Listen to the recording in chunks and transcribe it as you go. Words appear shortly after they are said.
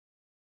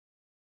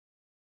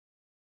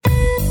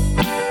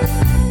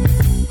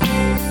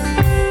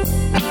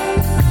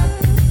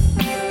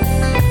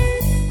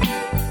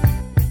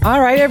All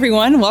right,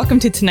 everyone. Welcome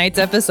to tonight's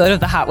episode of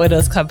the Hot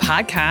Widows Club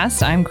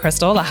podcast. I'm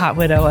Crystal, the hot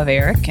widow of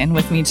Eric. And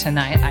with me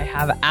tonight, I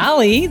have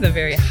Allie, the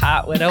very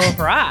hot widow of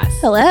Ross.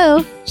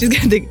 Hello. She's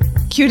got the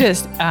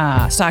cutest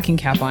stocking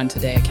cap on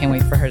today. I can't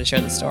wait for her to share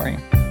the story.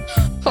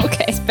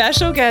 Okay.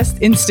 Special guest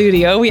in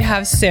studio, we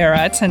have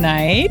Sarah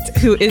tonight,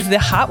 who is the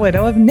hot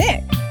widow of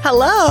Nick.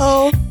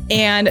 Hello.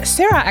 And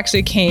Sarah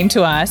actually came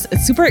to us.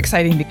 It's super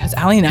exciting because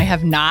Allie and I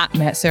have not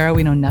met Sarah.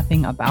 We know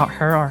nothing about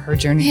her or her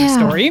journey or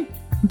story.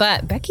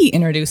 But Becky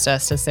introduced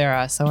us to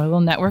Sarah. So our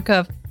little network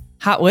of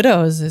hot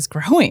widows is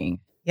growing.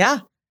 Yeah.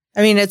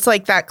 I mean, it's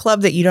like that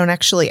club that you don't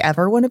actually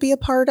ever want to be a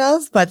part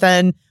of. But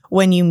then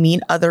when you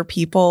meet other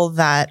people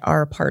that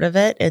are a part of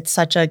it, it's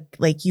such a,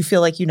 like, you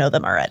feel like you know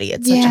them already.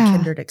 It's such a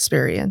kindred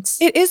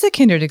experience. It is a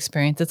kindred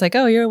experience. It's like,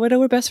 oh, you're a widow,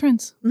 we're best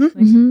friends.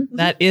 Mm-hmm. Like,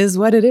 that is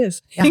what it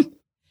is. Yeah.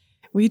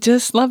 We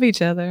just love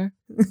each other.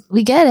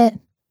 We get it.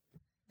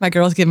 My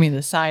girl's giving me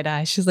the side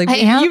eye. She's like,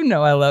 you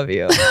know I love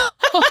you.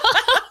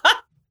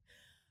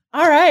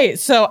 All right.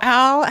 So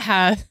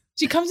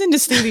she comes into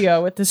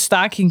studio with the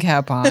stocking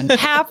cap on,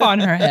 half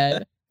on her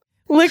head,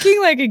 looking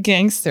like a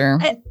gangster.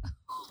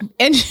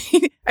 And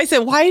I said,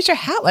 why is your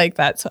hat like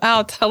that? So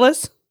Al, tell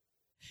us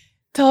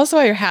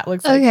why your hat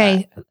looks like that.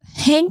 Okay.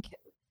 Hank,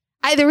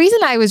 the reason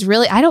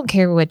I don't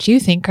care what you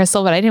think,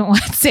 Crystal, but I didn't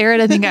want Sarah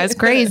to think I was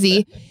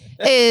crazy,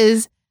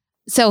 is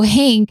so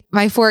Hank,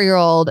 my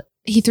 4-year-old,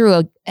 he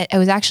threw it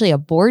was actually a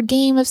board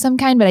game of some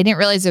kind, but I didn't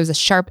realize there was a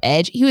sharp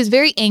edge. He was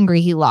very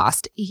angry. He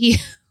lost.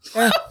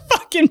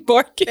 Fucking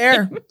board game.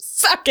 There.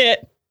 Suck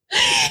it.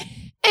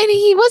 And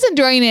he wasn't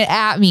throwing it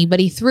at me, but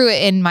he threw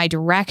it in my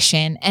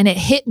direction and it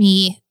hit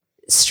me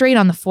straight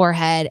on the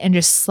forehead and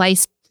just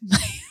sliced my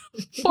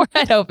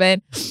forehead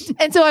open.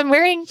 And so I'm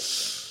wearing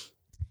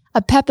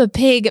a Peppa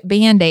Pig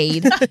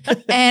Band-Aid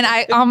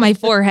on my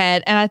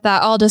forehead. And I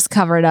thought I'll just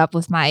cover it up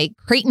with my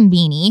Creighton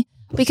beanie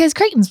because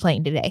Creighton's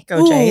playing today.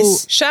 Go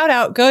Jays. Shout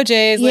out. Go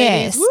Jays,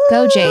 ladies. Yes. Woo!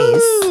 Go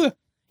Jays.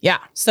 Yeah.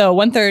 So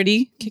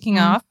 1:30 kicking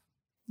off.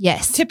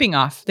 Yes. Tipping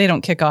off. They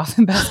don't kick off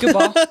in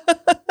basketball.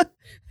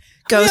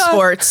 Go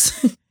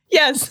sports.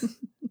 Yes.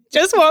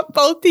 Just want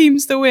both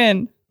teams to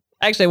win.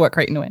 Actually, I want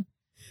Creighton to win.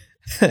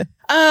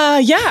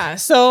 Yeah.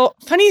 So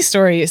funny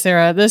story,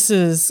 Sarah. This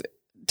is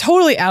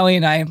totally Allie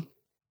and I.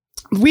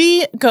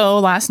 We go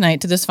last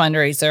night to this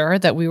fundraiser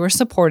that we were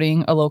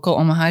supporting a local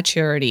Omaha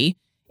charity,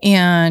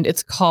 and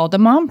it's called the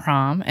Mom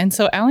Prom. And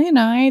so Allie and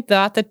I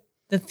thought that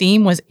the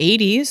theme was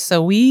 80s.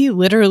 So we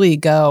literally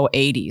go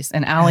 80s.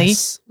 And Allie,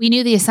 we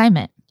knew the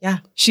assignment. Yeah.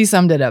 She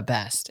summed it up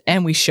best.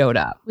 And we showed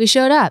up. We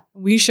showed up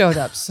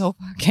So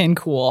fucking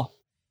cool.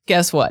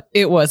 Guess what?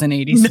 It was an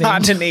 80s theme.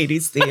 Not an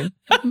 80s theme.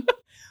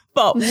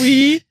 But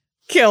we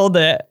killed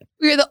it.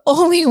 We were the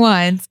only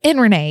ones,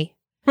 and Renee,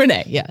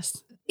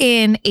 yes.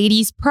 in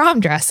 80s prom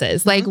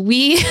dresses. Like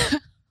we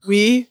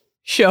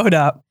showed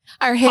up.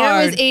 Our hair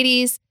hard. was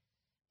 80s.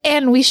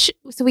 And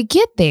so we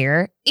get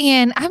there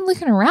and I'm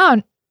looking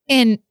around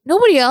and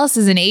nobody else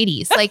is in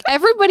 80s. Like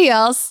everybody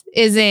else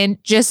is in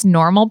just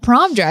normal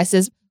prom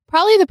dresses.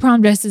 Probably the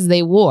prom dresses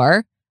they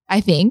wore, I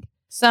think.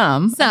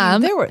 Some. I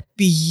mean, there were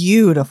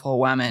beautiful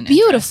women.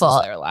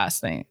 Beautiful. Their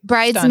last night.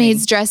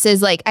 Bridesmaids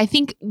dresses. Like I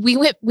think we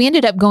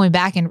ended up going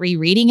back and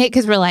rereading it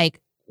because we're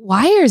like,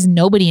 why is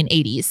nobody in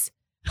 80s?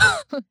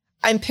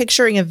 I'm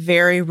picturing a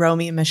very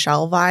Romy and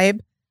Michelle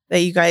vibe that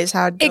you guys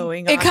had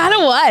going on. It kind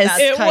of was.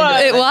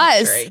 It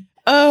was.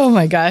 Oh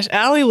my gosh.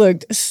 Allie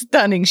looked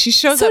stunning. She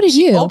shows So up. did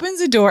She you.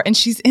 opens the door and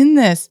she's in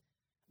this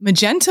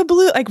magenta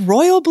blue, like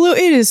royal blue.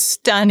 It is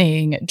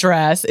stunning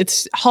dress.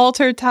 It's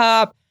halter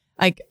top,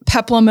 like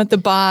peplum at the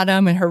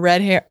bottom and her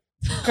red hair.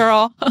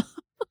 Girl,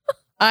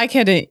 I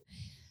couldn't.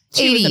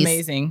 She was 80s.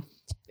 amazing.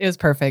 It was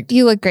perfect.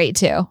 You look great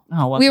too.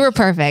 Oh, well, We were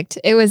perfect.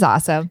 It was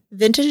awesome.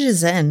 Vintage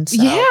is in.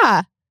 So.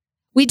 Yeah.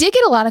 We did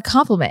get a lot of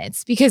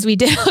compliments because we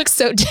did look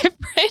so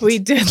different. we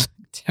did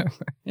look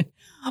different.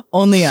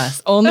 Only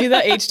us. Only the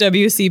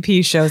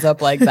HWCP shows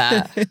up like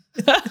that.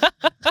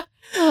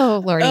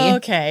 Oh, Lordy.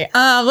 Okay.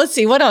 Let's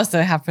see. What else do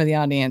I have for the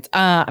audience?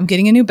 I'm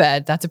getting a new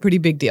bed. That's a pretty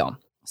big deal.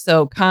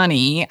 So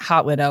Connie,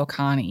 hot widow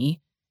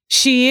Connie,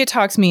 she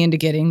talks me into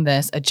getting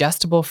this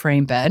adjustable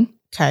frame bed.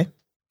 Okay.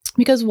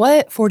 Because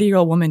what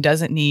 40-year-old woman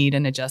doesn't need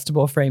an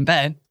adjustable frame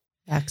bed?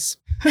 X.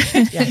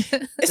 Yeah.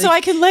 So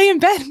I can lay in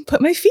bed and put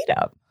my feet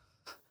up.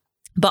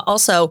 But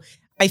also,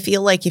 I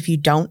feel like if you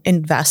don't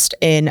invest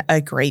in a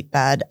great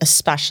bed,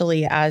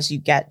 especially as you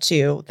get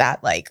to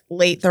that like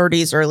late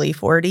 30s, early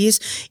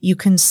 40s, you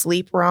can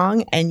sleep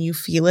wrong and you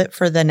feel it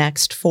for the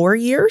next 4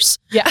 years.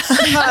 Yeah.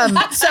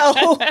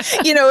 So,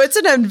 it's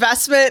an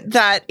investment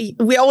that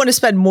we all want to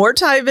spend more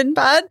time in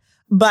bed,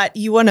 but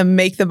you want to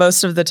make the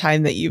most of the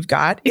time that you've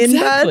got in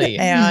bed.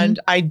 And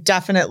I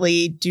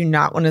definitely do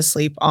not want to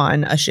sleep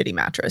on a shitty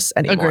mattress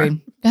anymore.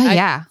 Agreed.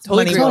 Yeah.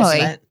 Totally.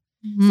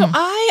 So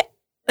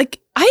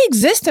I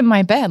exist in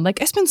my bed.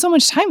 Like I spend so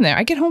much time there.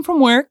 I get home from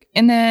work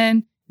and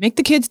then make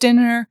the kids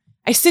dinner.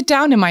 I sit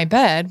down in my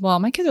bed. Well,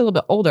 my kids are a little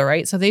bit older,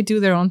 right? So they do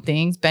their own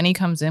things. Benny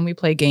comes in. We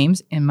play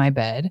games in my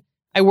bed.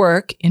 I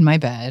work in my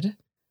bed.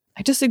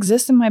 I just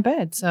exist in my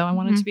bed. So I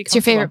wanted to be comfortable. It's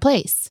your favorite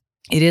place.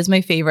 It is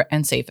my favorite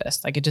and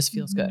safest. Like it just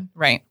feels Mm-hmm. good.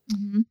 Right.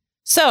 Mm-hmm.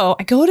 So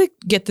I go to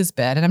get this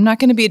bed, and I'm not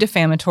going to be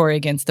defamatory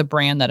against the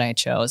brand that I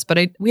chose, but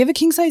we have a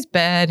king size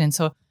bed. And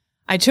so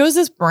I chose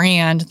this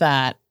brand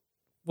that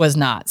was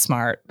not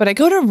smart, but I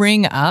go to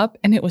ring up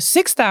and it was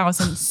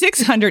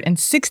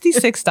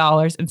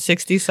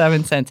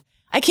 $6,666.67.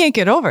 I can't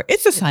get over.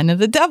 It's a sign of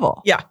the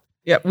devil. Yeah.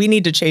 Yeah. We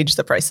need to change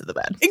the price of the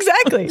bed.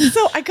 Exactly.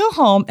 So I go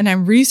home and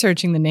I'm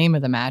researching the name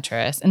of the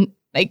mattress, and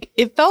like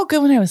it felt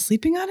good when I was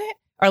sleeping on it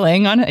or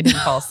laying on it. I didn't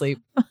fall asleep.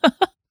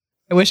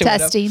 I wish it would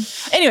have. Testing.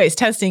 Anyways,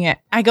 testing it.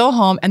 I go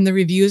home and the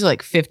reviews are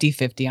like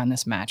 50-50 on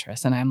this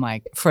mattress. And I'm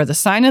like, for the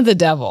sign of the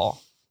devil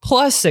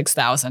plus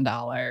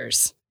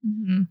 $6,000,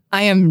 Mm-hmm.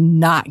 I am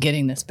not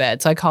getting this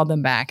bed. So I called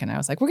them back and I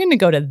was like, we're going to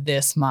go to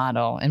this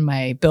model. And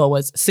my bill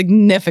was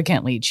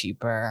significantly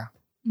cheaper.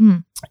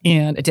 Mm.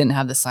 And it didn't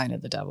have the sign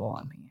of the devil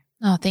on me.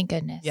 Oh, thank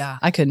goodness. Yeah,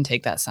 I couldn't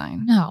take that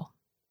sign. No.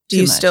 Do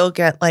you much. still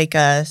get like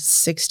a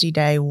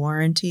 60-day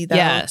warranty though?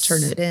 Yes.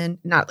 Turn it in.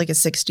 Not like a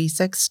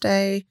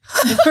 66-day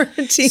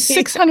warranty.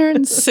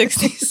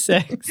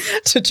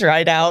 666 to try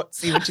it out,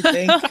 see what you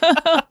think.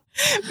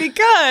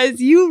 because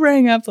you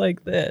rang up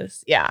like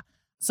this. Yeah.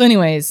 So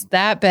anyways,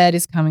 that bed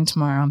is coming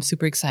tomorrow. I'm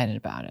super excited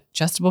about it.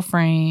 Adjustable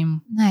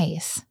frame.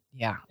 Nice.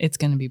 Yeah, it's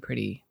going to be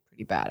pretty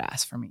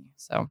badass for me.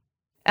 So,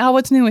 Al,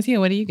 what's new with you?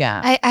 What do you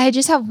got? I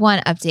just have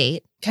one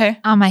update Okay.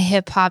 on my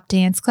hip hop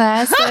dance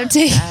class that I'm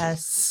taking.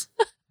 Yes.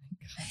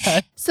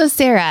 So,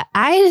 Sarah,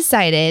 I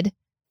decided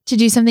to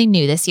do something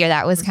new this year.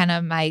 That was kind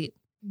of my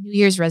New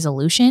Year's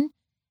resolution.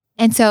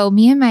 And so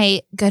me and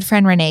my good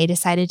friend Renee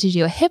decided to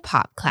do a hip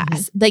hop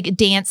class, like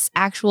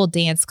actual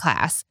dance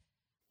class.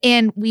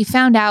 And we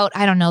found out,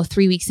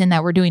 3 weeks in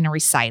that we're doing a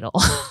recital.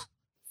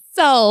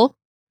 So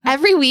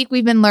every week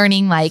we've been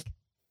learning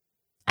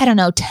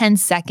 10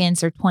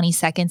 seconds or 20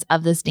 seconds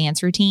of this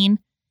dance routine.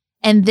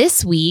 And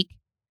this week,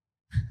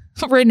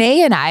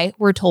 Renee and I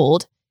were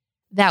told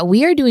that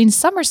we are doing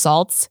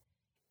somersaults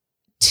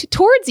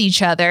towards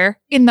each other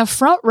in the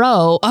front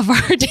row of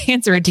our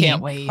dance routine.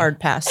 Can't wait. Hard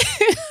pass.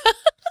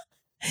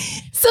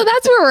 So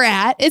that's where we're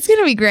at. It's going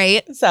to be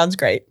great. Sounds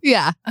great.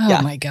 Yeah. Oh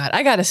Yeah. my God.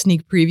 I got a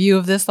sneak preview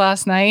of this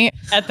last night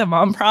at the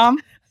mom prom.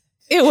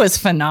 It was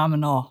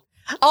phenomenal.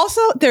 Also,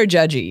 they're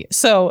judgy.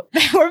 So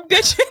they were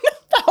bitching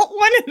about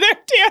one of their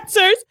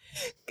dancers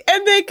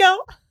and they go,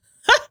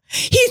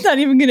 he's not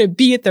even going to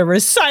be at the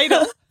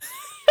recital.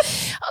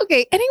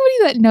 Okay. Anybody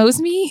that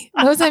knows me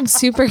knows I'm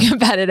super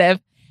competitive.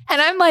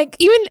 And I'm like,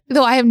 even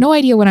though I have no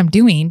idea what I'm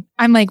doing,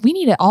 I'm like, we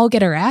need to all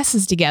get our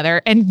asses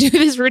together and do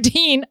this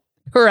routine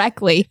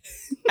correctly.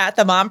 At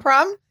the mom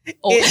prom?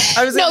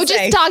 I was No,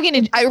 just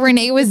talking to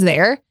Renee was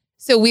there.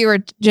 So we were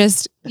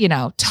just,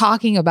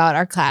 talking about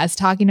our class,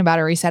 talking about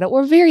our recital.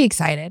 We're very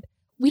excited.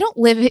 We don't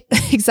live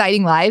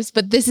exciting lives,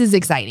 but this is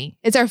exciting.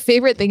 It's our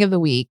favorite thing of the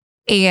week.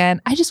 And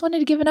I just wanted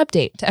to give an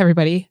update to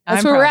everybody.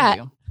 That's where we're at.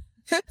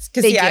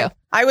 Thank you.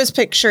 I was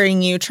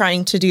picturing you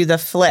trying to do the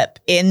flip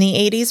in the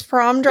 80s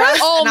prom dress.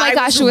 Oh my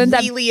gosh, I was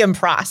that really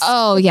impressed.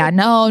 Oh yeah,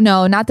 no,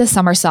 not the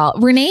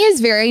somersault. Renee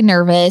is very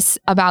nervous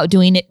about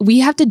doing it. We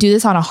have to do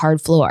this on a hard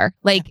floor,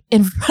 like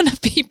in front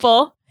of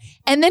people.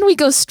 And then we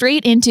go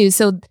straight into,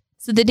 so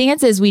the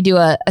dance is we do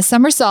a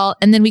somersault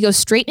and then we go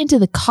straight into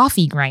the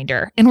coffee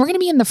grinder. And we're going to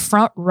be in the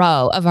front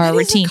row of our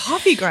routine.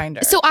 Coffee grinder.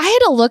 So I had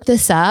to look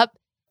this up.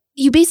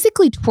 You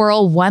basically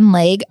twirl one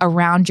leg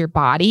around your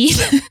body.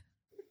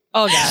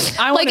 Oh God.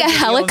 I like want a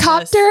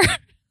helicopter.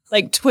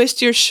 Like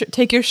twist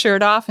take your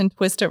shirt off and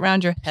twist it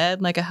around your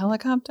head like a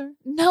helicopter.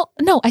 No,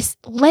 your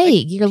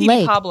Petey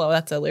leg. Pablo,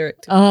 that's a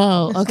lyric too.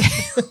 Oh,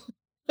 okay.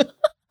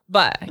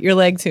 But your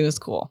leg too is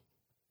cool.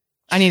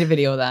 I need a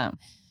video of that.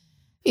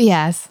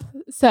 Yes.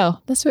 So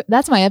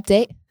that's my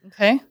update.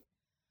 Okay.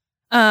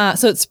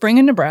 So it's spring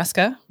in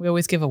Nebraska. We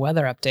always give a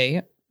weather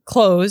update.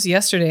 Clothes.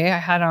 Yesterday I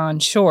had on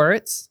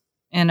shorts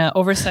and an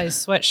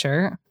oversized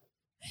sweatshirt.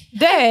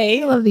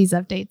 I love these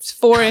updates.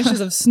 4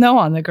 inches of snow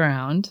on the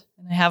ground.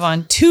 And I have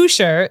on 2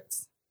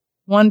 shirts,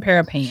 1 pair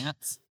of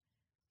pants.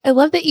 I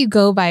love that you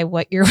go by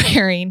what you're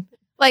wearing.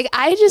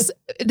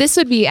 This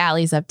would be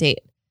Allie's update.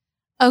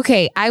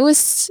 Okay, I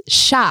was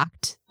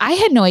shocked. I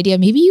had no idea.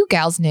 Maybe you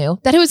gals knew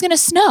that it was going to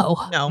snow.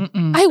 No.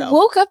 I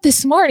woke up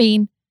this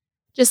morning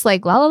just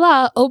like, la, la,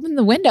 la, open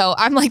the window.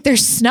 I'm like,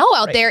 there's snow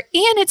out there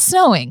and it's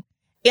snowing.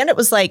 And it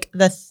was like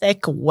the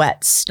thick,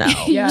 wet snow.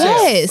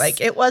 Yes. Like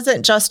it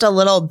wasn't just a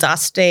little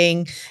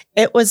dusting.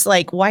 It was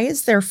like, why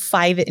is there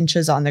 5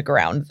 inches on the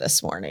ground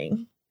this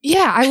morning?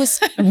 Yeah, I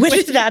was. When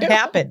did that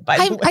happen? By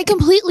the way, I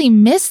completely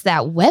missed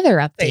that weather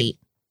update.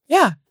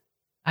 Yeah.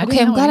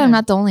 Okay, I'm glad I'm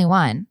not the only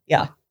one.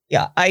 Yeah.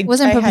 I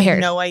Wasn't prepared. had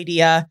no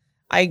idea.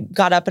 I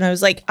got up and I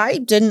was like, I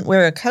didn't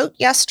wear a coat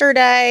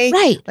yesterday.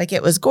 Right. Like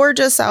it was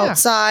gorgeous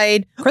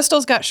outside.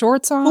 Crystal's got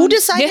shorts on. Who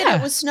decided Yeah.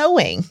 it was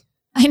snowing?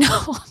 I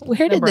know.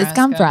 Where did this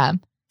come Nebraska.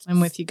 from? I'm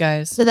with you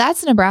guys. So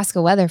that's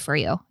Nebraska weather for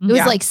you. It was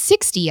Yeah. like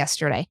 60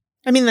 yesterday.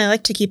 I mean, they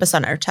like to keep us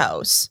on our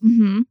toes.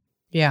 Mm-hmm.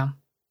 Yeah.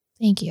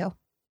 Thank you.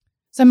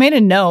 So I made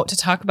a note to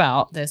talk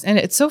about this. And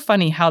it's so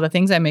funny how the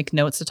things I make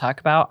notes to talk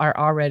about are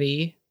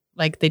already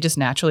like they just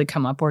naturally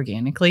come up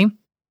organically.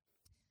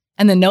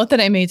 And the note that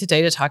I made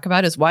today to talk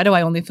about is, why do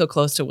I only feel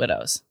close to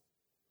widows?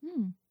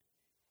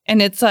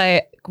 And it's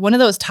like one of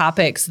those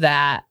topics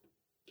that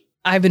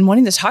I've been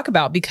wanting to talk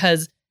about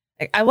because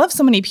I love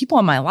so many people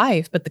in my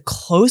life, but the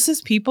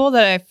closest people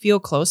that I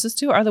feel closest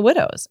to are the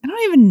widows. I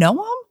don't even know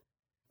them,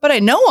 but I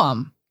know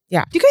them.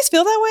 Yeah. Do you guys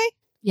feel that way?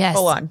 Yes.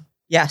 Full on.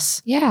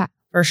 Yes. Yeah.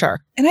 For sure.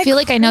 And I feel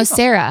like I know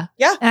Sarah.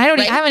 Yeah.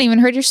 And I haven't even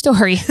heard your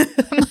story.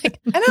 I'm like,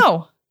 I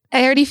know.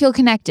 I already feel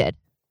connected.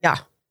 Yeah.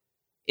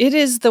 It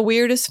is the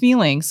weirdest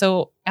feeling.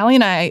 So Allie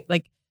and I,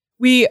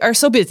 we are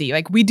so busy.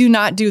 We do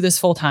not do this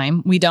full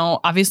time. We don't,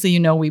 obviously,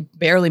 we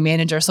barely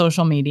manage our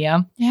social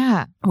media.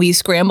 Yeah. We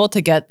scramble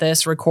to get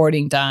this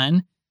recording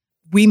done.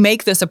 We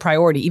make this a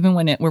priority, even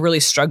when we're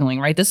really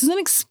struggling, right? This is an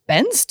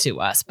expense to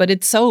us, but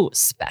it's so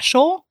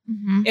special.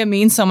 Mm-hmm. It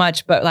means so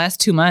much. But last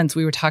 2 months,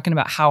 we were talking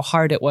about how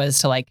hard it was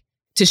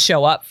to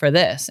show up for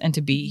this and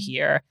to be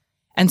here.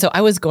 And so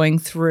I was going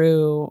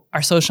through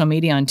our social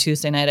media on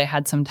Tuesday night. I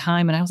had some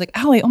time and I was like,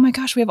 Allie, oh my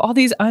gosh, we have all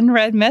these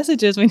unread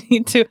messages we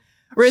need to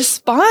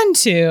respond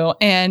to.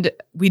 And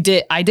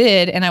I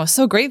did. And I was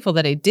so grateful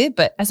that I did.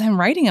 But as I'm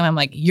writing them, I'm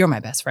like, you're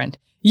my best friend.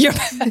 You're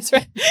my best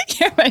friend.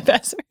 You're my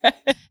best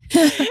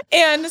friend.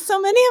 And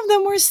so many of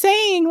them were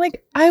saying,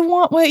 I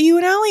want what you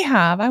and Allie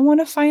have. I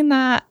want to find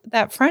that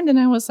friend. And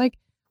I was like,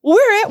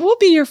 we'll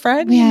be your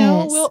friend.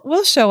 Yes.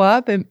 We'll show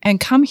up and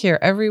come here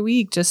every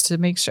week just to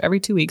make sure, every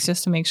 2 weeks,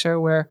 just to make sure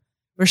we're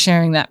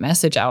sharing that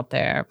message out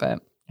there. But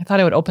I thought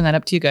I would open that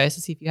up to you guys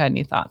to see if you had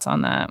any thoughts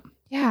on that.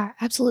 Yeah,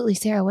 absolutely.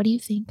 Sarah, what do you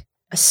think?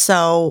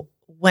 So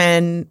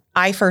when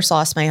I first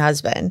lost my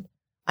husband,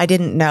 I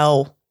didn't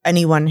know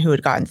anyone who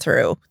had gone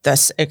through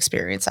this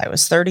experience. I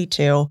was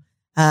 32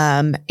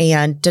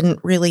 and didn't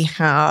really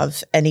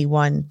have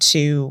anyone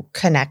to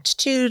connect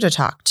to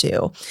talk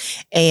to.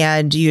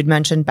 And you had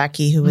mentioned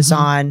Becky, who was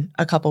on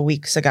a couple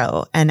weeks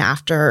ago. And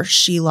after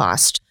she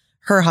lost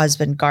her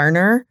husband,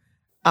 Garner,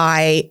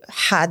 I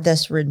had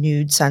this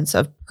renewed sense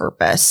of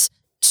purpose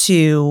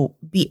to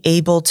be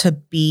able to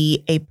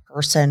be a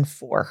person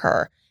for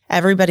her.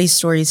 Everybody's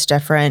story is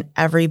different.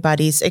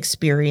 Everybody's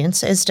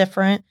experience is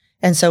different.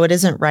 And so it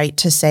isn't right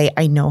to say,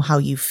 I know how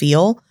you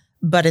feel,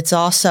 but it's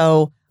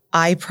also,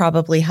 I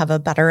probably have a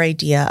better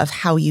idea of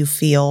how you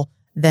feel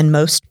than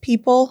most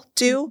people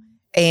do.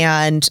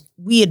 And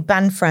we had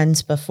been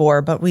friends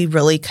before, but we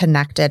really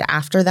connected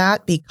after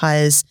that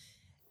because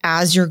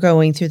as you're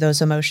going through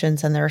those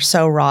emotions and they're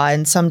so raw,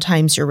 and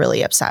sometimes you're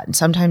really upset and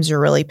sometimes you're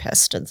really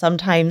pissed and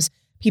sometimes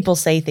people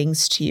say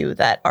things to you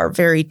that are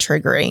very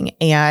triggering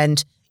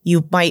and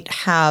you might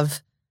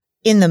have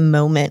in the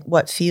moment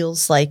what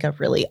feels like a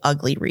really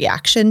ugly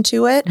reaction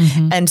to it.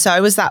 Mm-hmm. And so I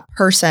was that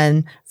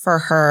person for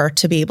her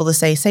to be able to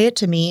say it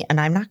to me and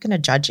I'm not going to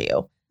judge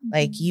you.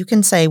 Mm-hmm. You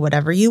can say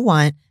whatever you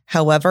want,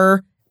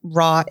 however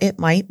raw it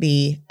might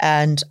be.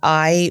 And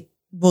I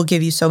will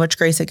give you so much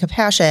grace and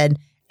compassion,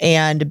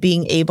 and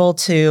being able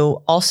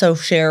to also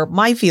share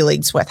my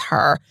feelings with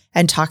her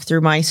and talk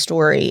through my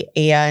story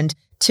and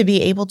to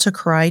be able to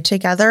cry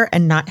together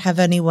and not have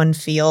anyone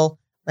feel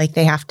like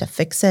they have to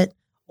fix it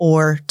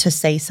or to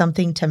say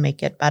something to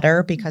make it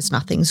better because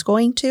nothing's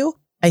going to,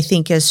 I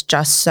think is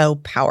just so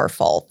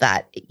powerful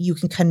that you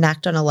can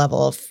connect on a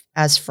level of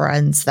as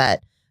friends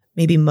that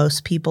maybe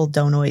most people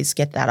don't always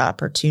get that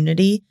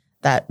opportunity,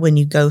 that when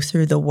you go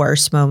through the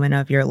worst moment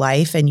of your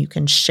life and you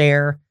can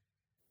share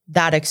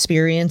that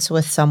experience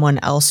with someone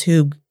else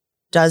who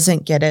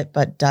doesn't get it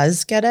but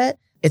does get it,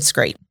 it's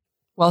great.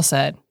 Well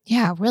said.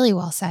 Yeah, really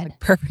well said.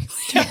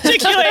 Perfectly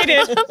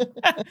articulated.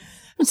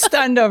 I'm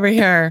stunned over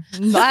here.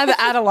 I'm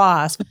at a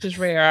loss, which is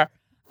rare.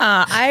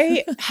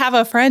 I have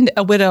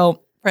a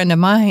widow friend of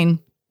mine,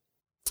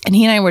 and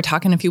he and I were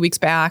talking a few weeks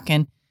back,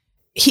 and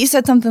he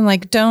said something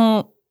like,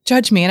 don't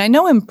judge me. And I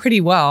know him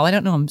pretty well. I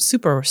don't know him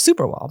super,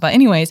 super well. But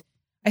anyways,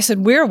 I said,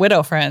 we're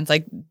widow friends.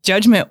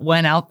 Judgment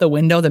went out the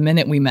window the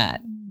minute we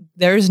met.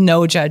 There's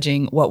no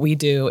judging what we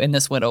do in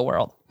this widow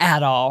world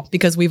at all,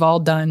 because we've all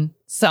done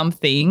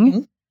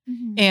something.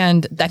 Mm-hmm.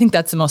 And I think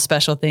that's the most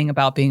special thing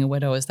about being a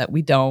widow is that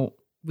we don't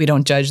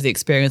judge the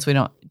experience. We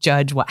don't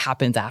judge what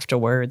happens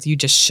afterwards. You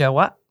just show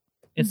up.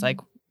 It's like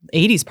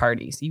 80s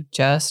parties. You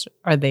just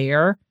are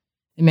there.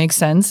 It makes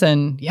sense.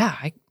 And yeah,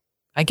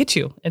 I get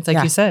you. It's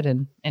like you said,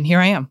 and here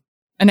I am.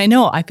 And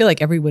I feel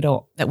like every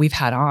widow that we've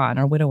had on,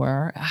 or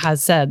widower,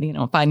 has said,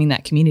 finding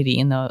that community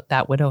in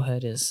that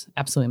widowhood is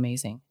absolutely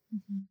amazing.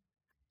 Mm-hmm.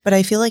 But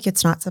I feel like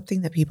it's not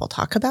something that people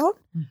talk about.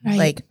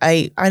 Right.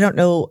 I don't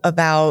know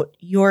about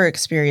your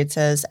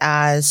experiences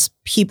as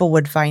people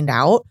would find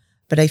out,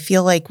 but I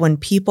feel like when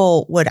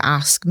people would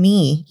ask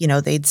me,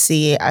 they'd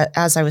see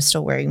as I was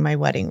still wearing my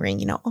wedding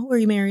ring, oh, are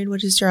you married?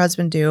 What does your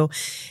husband do?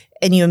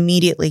 And you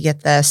immediately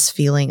get this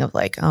feeling of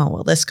oh,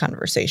 well, this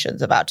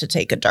conversation's about to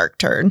take a dark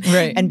turn.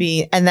 Right.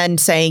 And then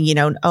saying,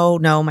 oh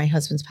no, my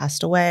husband's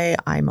passed away.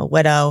 I'm a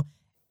widow.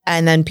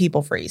 And then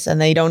people freeze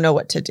and they don't know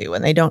what to do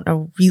and they don't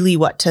know really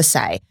what to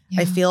say.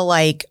 Yeah. I feel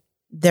like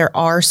there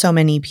are so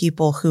many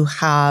people who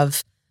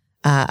have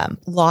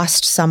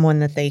lost someone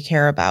that they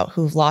care about,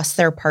 who've lost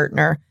their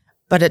partner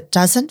but it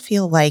doesn't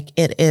feel like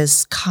it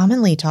is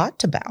commonly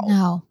talked about.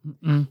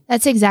 No,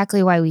 that's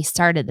exactly why we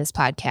started this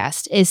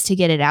podcast, is to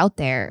get it out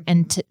there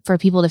and for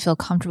people to feel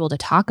comfortable to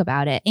talk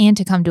about it and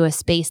to come to a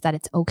space that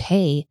it's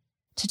okay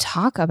to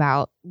talk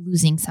about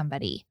losing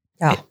somebody.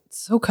 Yeah.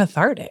 It's so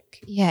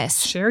cathartic.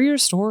 Yes. Share your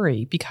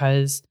story,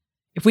 because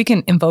if we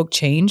can invoke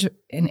change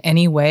in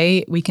any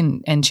way, we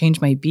can, and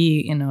change might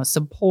be,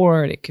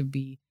 support, it could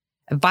be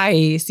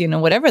advice,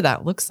 whatever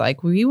that looks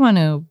like. We want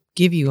to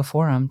give you a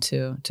forum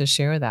to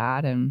share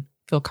that and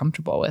feel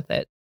comfortable with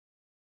it.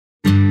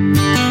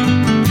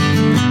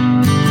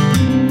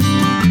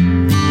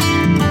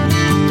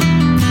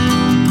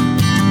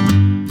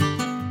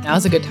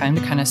 Now's a good time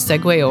to kind of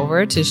segue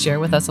over to share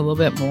with us a little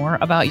bit more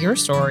about your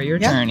story, your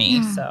journey.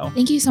 Yeah. So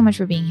thank you so much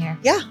for being here.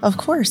 Yeah, of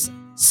course.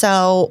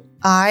 So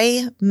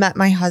I met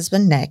my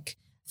husband, Nick,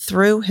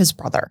 through his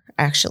brother,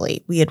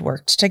 actually. We had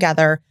worked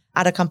together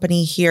at a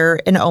company here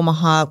in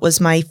Omaha. It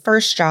was my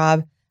first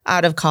job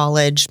out of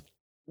college.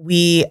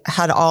 We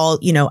had all,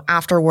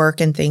 after work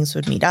and things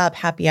would meet up,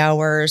 happy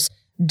hours,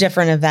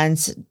 different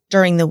events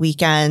during the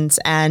weekends.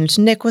 And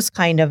Nick was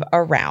kind of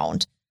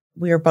around.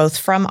 We were both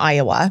from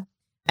Iowa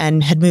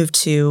and had moved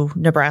to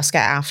Nebraska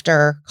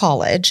after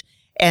college.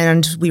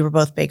 And we were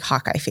both big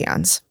Hawkeye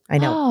fans. I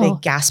know,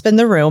 big gasp in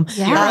the room.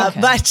 Yeah.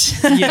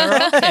 But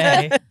you're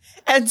okay.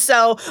 And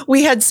so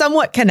we had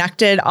somewhat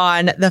connected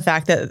on the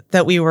fact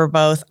that we were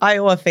both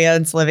Iowa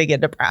fans living in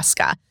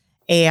Nebraska.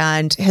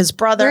 And his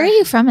brother. Where are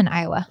you from in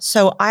Iowa?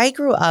 So I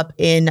grew up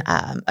in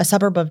a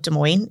suburb of Des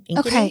Moines.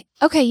 Okay.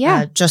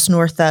 Yeah. Just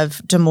north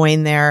of Des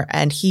Moines there.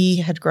 And he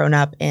had grown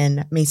up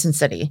in Mason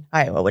City,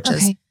 Iowa, which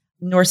is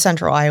north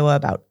central Iowa,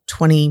 about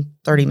 20,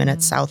 30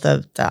 minutes south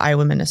of the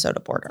Iowa-Minnesota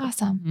border.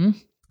 Awesome. Mm-hmm.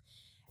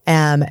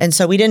 And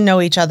so we didn't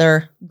know each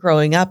other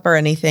growing up or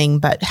anything,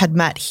 but had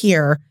met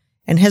here.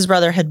 And his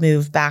brother had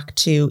moved back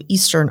to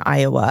eastern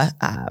Iowa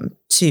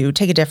to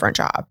take a different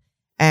job.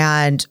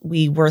 And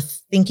we were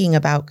thinking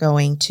about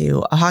going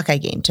to a Hawkeye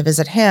game to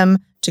visit him,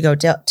 to go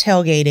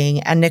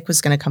tailgating, and Nick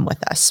was going to come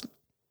with us.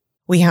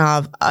 We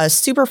have a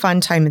super fun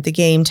time at the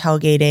game,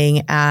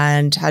 tailgating,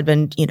 and had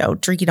been,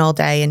 drinking all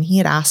day. And he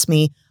had asked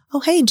me,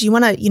 oh, hey, do you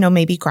want to,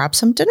 maybe grab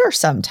some dinner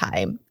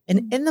sometime?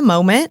 And in the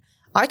moment,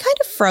 I kind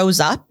of froze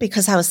up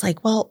because I was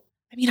like, well,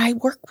 I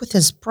work with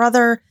his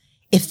brother.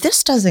 If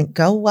this doesn't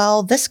go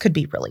well, this could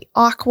be really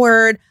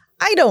awkward.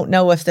 I don't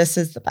know if this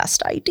is the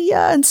best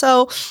idea. And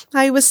so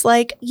I was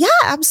like, yeah,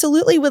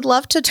 absolutely. Would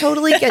love to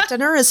totally get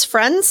dinner as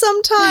friends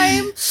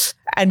sometime,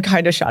 and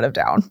kind of shut him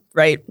down.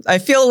 Right. I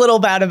feel a little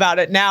bad about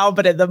it now,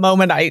 but at the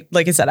moment,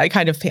 like I said, I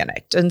kind of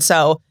panicked. And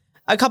so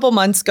a couple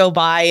months go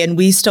by and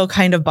we still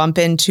kind of bump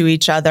into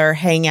each other,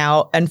 hang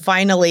out. And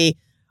finally,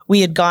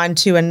 we had gone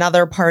to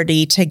another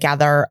party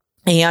together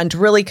and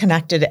really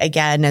connected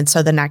again. And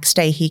so the next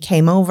day he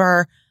came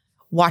over,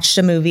 watched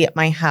a movie at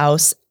my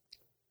house.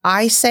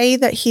 I say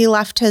that he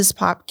left his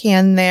pop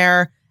can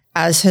there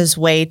as his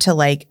way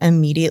to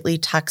immediately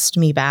text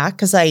me back.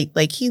 Cause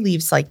he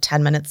leaves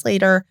 10 minutes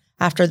later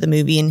after the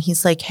movie and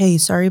he's like, hey,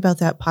 sorry about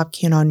that pop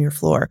can on your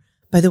floor.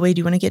 By the way, do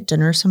you want to get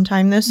dinner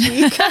sometime this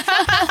week?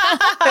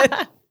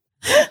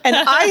 And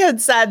I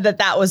had said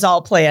that was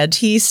all planned.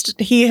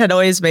 He had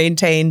always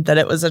maintained that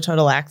it was a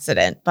total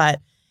accident. But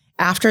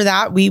after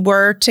that, we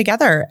were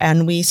together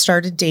and we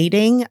started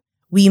dating.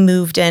 We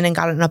moved in and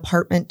got an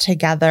apartment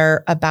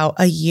together about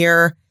a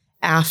year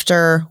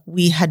after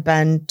we had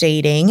been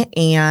dating.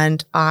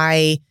 And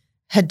I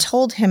had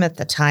told him at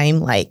the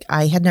time,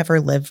 I had never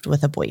lived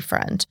with a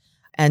boyfriend.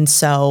 And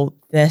so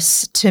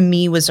this to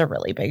me was a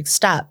really big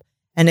step.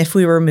 And if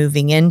we were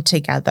moving in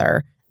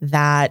together,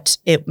 that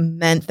it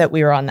meant that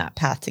we were on that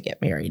path to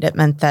get married. It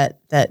meant that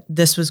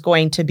this was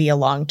going to be a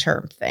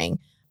long-term thing.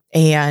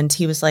 And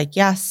he was like,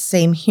 yes,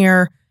 same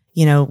here.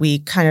 We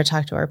kind of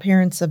talked to our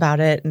parents about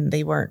it and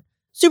they weren't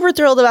super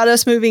thrilled about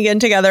us moving in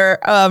together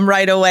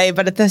right away.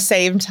 But at the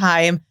same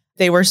time,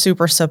 they were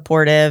super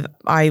supportive.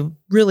 I'm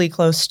really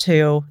close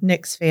to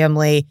Nick's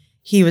family.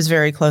 He was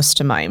very close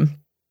to mine.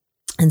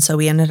 And so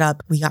we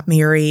got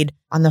married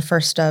on the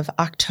 1st of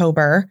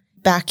October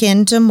back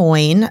in Des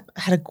Moines.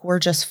 Had a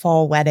gorgeous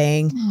fall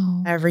wedding.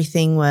 Oh.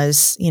 Everything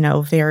was,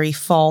 very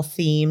fall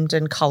themed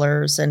and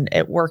colors, and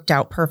it worked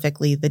out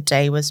perfectly. The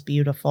day was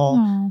beautiful.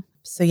 Oh.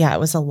 So yeah, it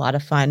was a lot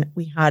of fun.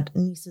 We had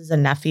nieces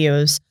and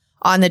nephews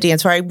on the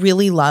dance floor. I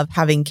really love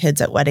having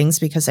kids at weddings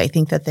because I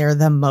think that they're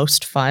the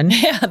most fun.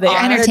 Yeah, they on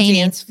are entertaining. The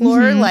dance floor.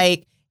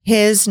 Mm-hmm.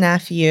 His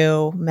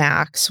nephew,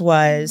 Max,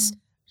 was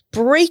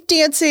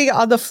breakdancing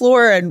on the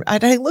floor. And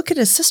I look at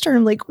his sister and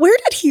I'm like, where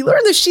did he learn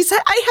this? She said,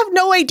 I have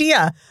no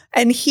idea.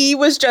 And he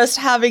was just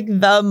having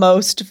the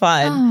most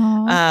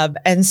fun.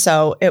 And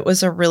so it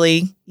was a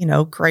really,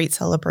 great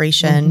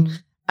celebration. Mm-hmm.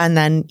 And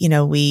then,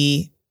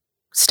 we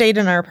stayed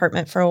in our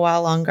apartment for a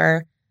while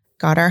longer,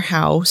 got our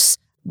house.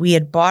 We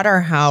had bought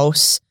our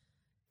house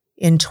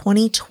in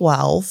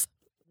 2012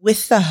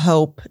 with the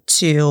hope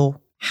to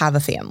have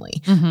a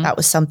family. Mm-hmm. That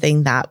was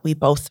something that we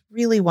both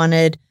really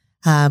wanted.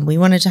 We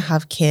wanted to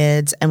have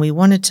kids and we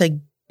wanted to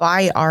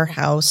buy our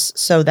house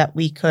so that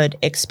we could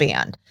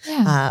expand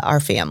our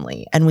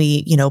family. And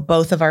we,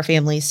 both of our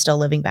families still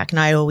living back in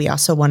Iowa. We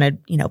also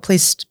wanted,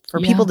 place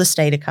for people to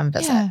stay to come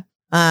visit. Yeah.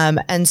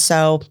 And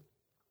so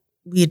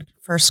we'd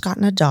first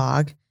gotten a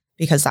dog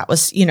because that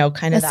was,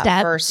 kind of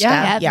that first step.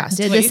 Yeah, yes.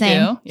 Did the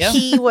same.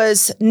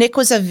 Yep. Nick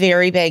was a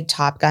very big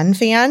Top Gun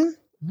fan.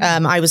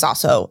 I was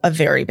also a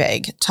very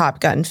big Top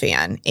Gun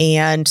fan.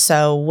 And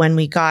so when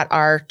we got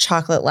our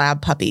chocolate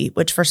lab puppy,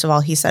 which first of all,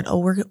 he said,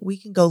 we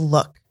can go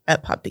look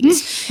at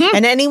puppies.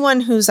 And anyone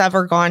who's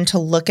ever gone to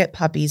look at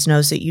puppies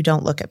knows that you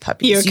don't look at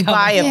puppies. You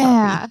buy a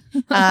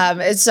puppy.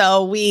 And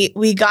so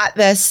we got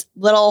this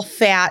little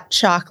fat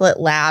chocolate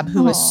lab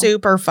who was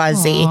super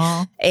fuzzy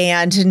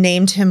and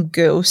named him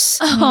Goose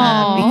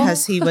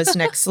because he was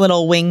Nick's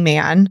little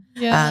wingman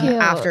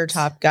after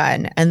Top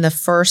Gun. And the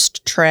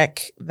first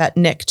trick that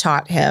Nick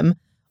taught him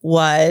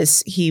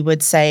was he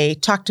would say,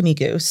 "Talk to me,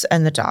 Goose,"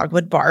 and the dog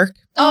would bark.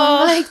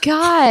 Oh my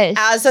gosh.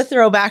 As a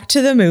throwback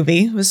to the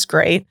movie. It was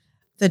great.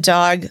 The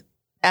dog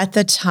at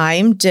the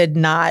time did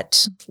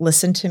not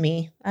listen to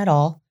me at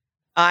all.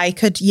 I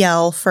could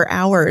yell for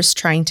hours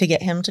trying to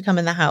get him to come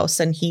in the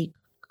house, and he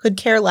could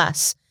care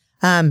less.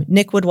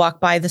 Nick would walk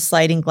by the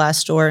sliding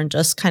glass door and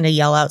just kind of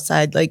yell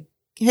outside, like,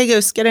 "Hey,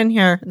 Goose, get in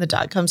here." And the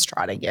dog comes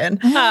trotting in.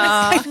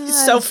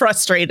 He's so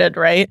frustrated,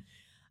 right?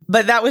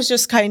 But that was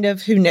just kind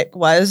of who Nick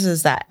was,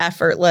 is that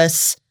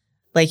effortless.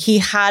 Like, he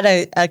had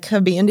a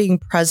commanding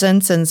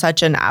presence in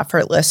such an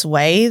effortless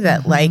way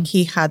that like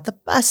he had the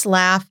best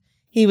laugh.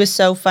 He was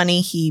so funny.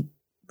 He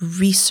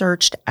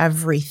researched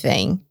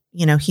everything.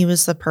 He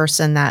was the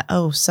person that,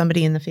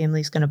 somebody in the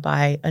family is going to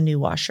buy a new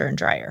washer and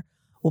dryer.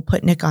 We'll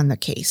put Nick on the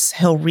case.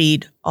 He'll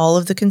read all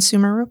of the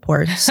consumer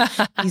reports.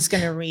 He's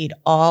going to read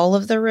all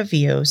of the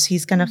reviews.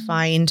 He's going to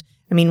find,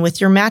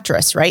 with your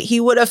mattress, right? He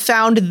would have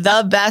found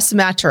the best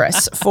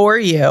mattress for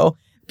you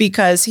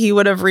because he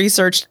would have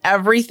researched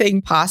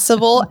everything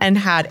possible and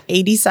had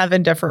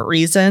 87 different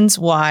reasons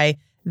why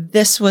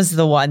this was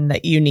the one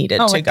that you needed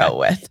to go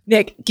with.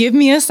 Nick, give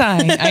me a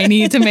sign. I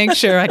need to make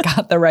sure I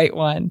got the right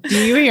one. Do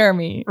you hear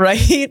me?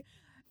 Right?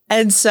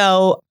 And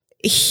so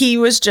he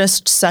was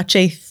just such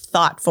a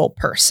thoughtful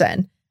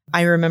person.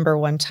 I remember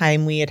one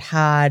time we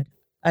had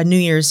a New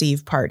Year's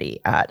Eve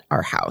party at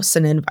our house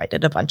and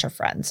invited a bunch of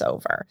friends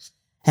over.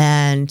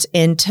 And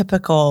in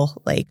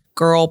typical like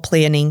girl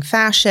planning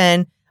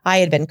fashion, I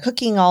had been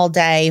cooking all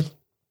day,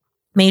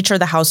 made sure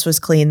the house was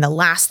clean. The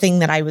last thing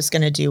that I was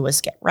going to do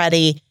was get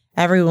ready.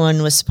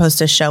 Everyone was supposed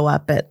to show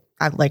up at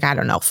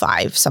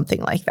 5,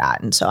 something like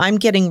that. And so I'm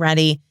getting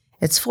ready.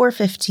 It's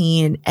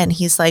 4:15. And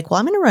he's like, "Well,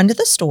 I'm going to run to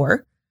the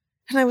store."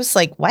 And I was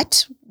like,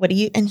 "What? What do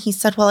you?" And he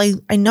said, "Well,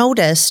 I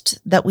noticed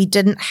that we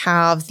didn't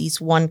have these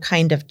one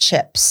kind of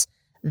chips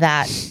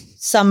that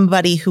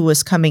somebody who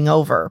was coming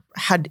over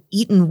had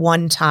eaten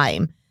one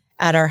time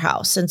at our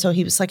house." And so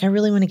he was like, "I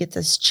really want to get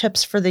these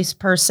chips for this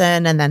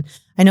person. And then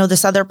I know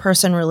this other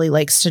person really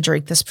likes to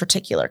drink this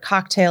particular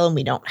cocktail and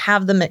we don't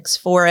have the mix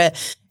for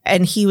it."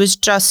 And he was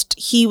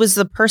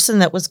the person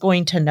that was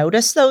going to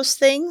notice those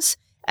things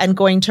and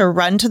going to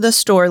run to the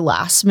store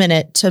last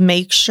minute to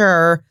make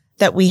sure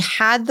that we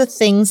had the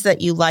things that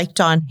you liked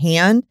on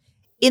hand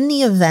in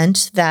the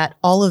event that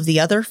all of the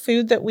other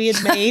food that we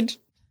had made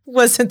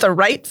wasn't the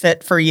right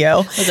fit for you.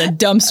 It was a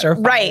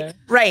dumpster fire.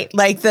 Right.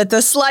 Like that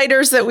the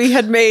sliders that we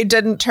had made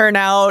didn't turn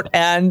out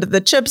and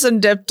the chips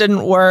and dip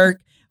didn't work.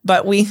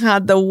 But we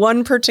had the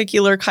one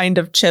particular kind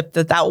of chip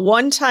that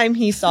one time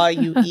he saw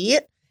you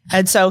eat.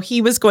 And so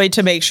he was going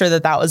to make sure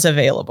that was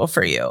available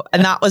for you.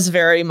 And that was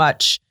very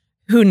much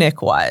who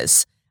Nick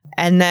was.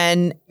 And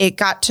then it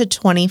got to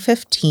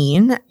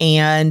 2015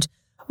 and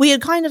we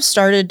had kind of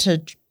started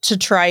to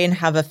try and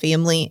have a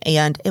family,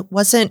 and it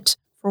wasn't,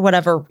 for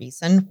whatever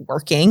reason,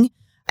 working.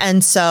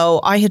 And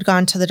so I had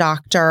gone to the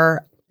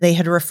doctor. They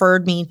had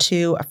referred me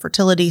to a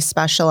fertility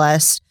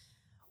specialist.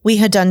 We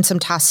had done some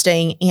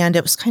testing and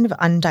it was kind of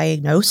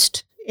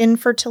undiagnosed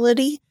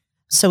infertility.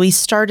 So we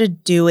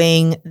started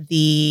doing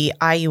the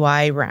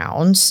IUI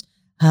rounds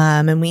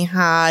and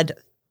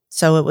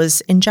it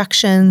was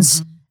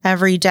injections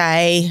every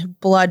day,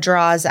 blood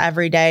draws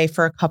every day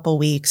for a couple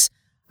weeks.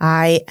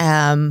 I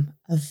am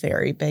a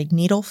very big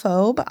needle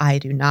phobe. I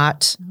do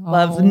not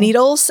love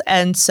needles.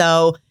 And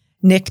so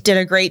Nick did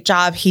a great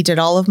job. He did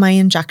all of my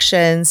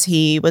injections.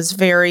 He was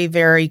very,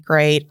 very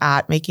great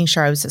at making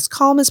sure I was as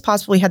calm as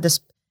possible. We had this,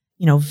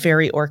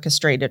 very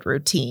orchestrated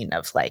routine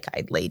of like,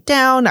 I'd lay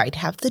down, I'd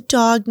have the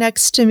dog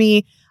next to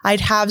me.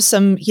 I'd have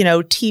some,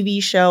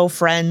 TV show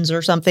Friends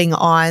or something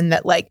on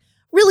that like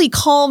really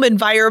calm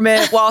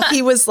environment while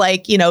he was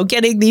like,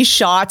 getting these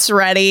shots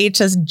ready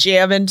to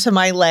jam into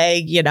my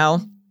leg,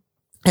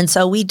 And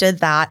so we did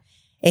that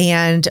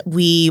and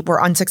we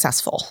were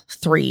unsuccessful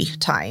 3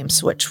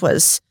 times, which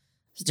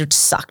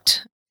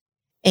sucked.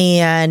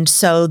 And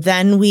so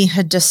then we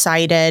had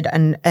decided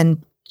and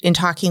in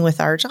talking with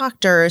our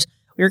doctors,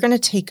 we were going to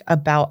take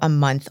about a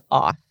month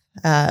off.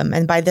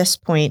 And by this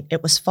point,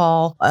 it was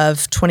fall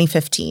of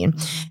 2015.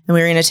 And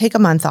we were going to take a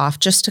month off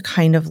just to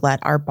kind of let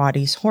our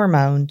body's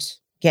hormones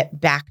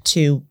get back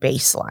to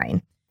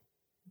baseline.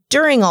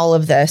 during all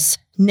of this,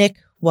 Nick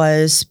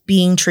was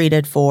being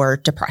treated for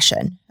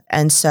depression.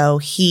 And so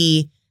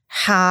he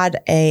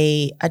had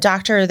a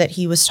doctor that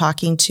he was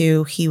talking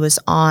to. He was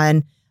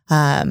on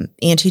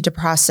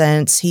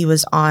antidepressants. He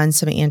was on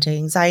some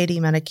anti-anxiety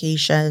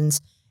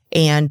medications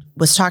and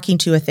was talking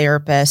to a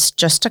therapist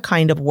just to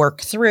kind of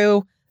work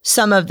through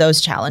some of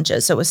those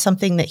challenges. It was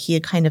something that he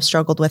had kind of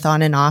struggled with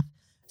on and off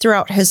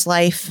throughout his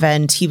life.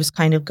 And he was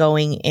kind of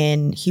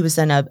he was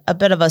in a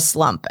bit of a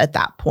slump at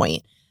that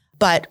point,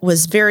 but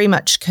was very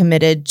much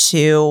committed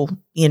to,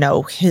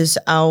 his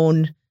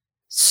own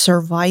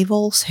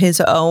survivals, his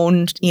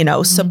own,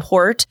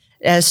 support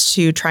as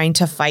to trying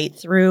to fight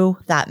through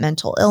that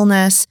mental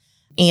illness.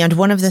 And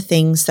one of the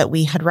things that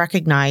we had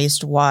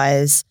recognized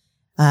was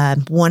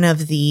one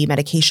of the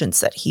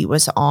medications that he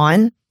was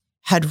on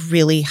had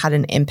really had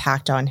an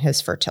impact on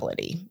his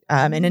fertility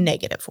in a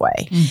negative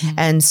way. Mm-hmm.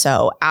 And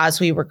so as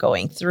we were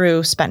going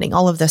through spending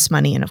all of this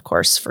money, and of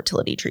course,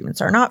 fertility treatments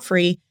are not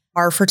free,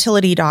 our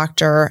fertility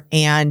doctor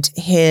and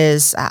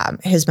his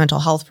mental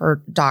health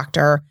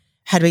doctor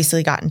had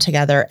basically gotten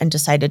together and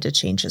decided to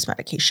change his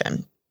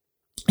medication.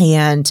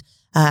 And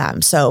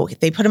so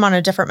they put him on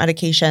a different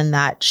medication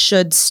that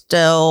should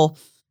still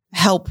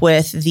help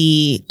with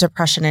the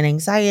depression and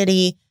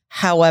anxiety,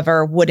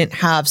 however, wouldn't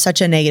have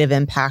such a negative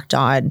impact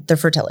on the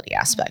fertility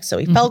aspect. So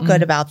he felt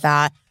good about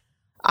that.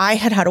 I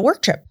had a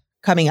work trip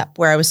coming up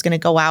where I was going to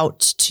go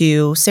out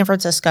to San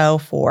Francisco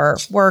for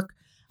work.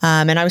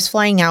 And I was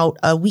flying out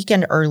a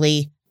weekend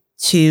early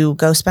to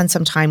go spend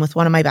some time with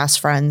one of my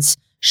best friends,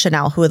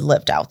 Chanel, who had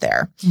lived out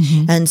there.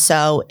 Mm-hmm. And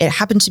so it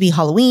happened to be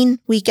Halloween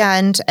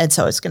weekend. And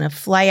so I was going to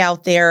fly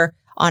out there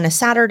on a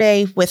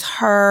Saturday with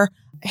her,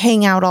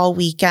 hang out all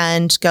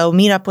weekend, go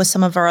meet up with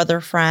some of our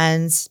other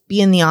friends,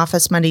 be in the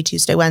office Monday,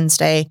 Tuesday,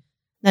 Wednesday,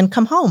 then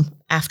come home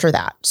after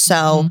that.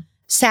 So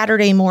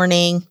Saturday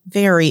morning,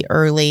 very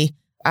early,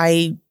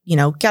 I,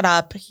 get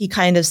up. He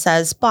kind of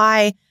says,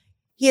 bye.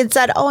 He had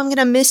said, oh, I'm going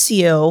to miss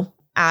you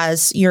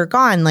as you're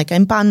gone. Like,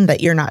 I'm bummed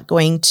that you're not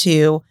going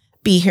to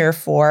be here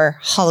for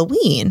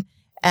Halloween.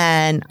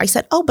 And I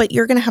said, oh, but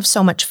you're going to have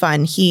so much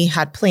fun. He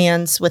had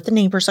plans with the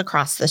neighbors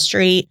across the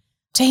street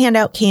to hand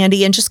out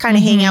candy and just kind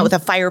of hang out with a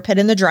fire pit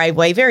in the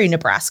driveway, very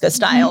Nebraska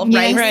style,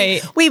 right?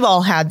 Right. We've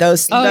all had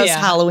those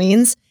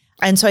Halloweens.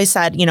 And so I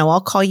said,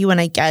 I'll call you when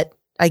I get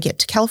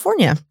to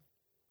California.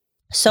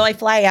 So I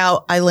fly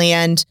out, I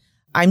land,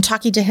 I'm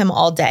talking to him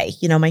all day.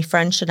 My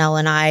friend Chanel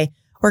and I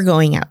were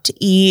going out to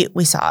eat.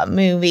 We saw a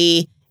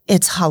movie.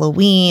 It's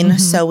Halloween.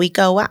 So we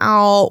go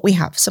out, we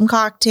have some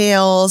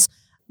cocktails.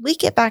 We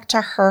get back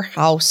to her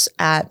house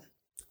at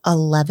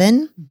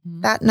 11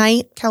 that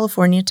night,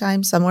 California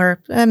time,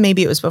 somewhere.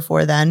 Maybe it was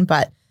before then,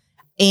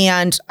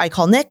 and I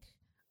call Nick.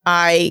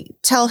 I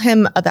tell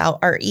him about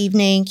our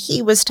evening.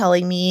 He was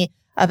telling me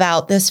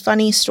about this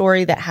funny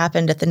story that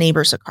happened at the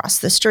neighbors across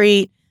the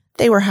street.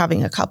 They were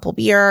having a couple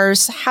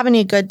beers, having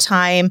a good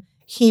time.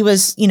 He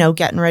was,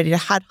 getting ready to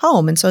head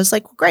home. And so I was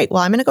like, great.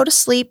 Well, I'm going to go to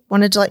sleep.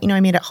 Wanted to let you know I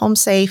made it home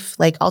safe.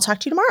 Like, I'll talk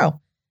to you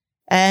tomorrow.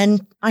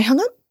 And I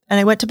hung up and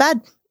I went to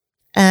bed.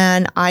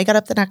 And I got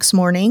up the next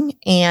morning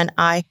and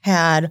I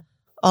had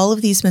all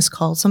of these missed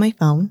calls on my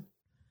phone.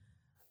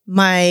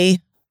 My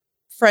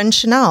friend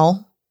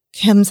Chanel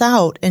comes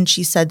out and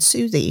she said,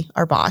 Susie,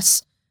 our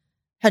boss,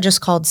 had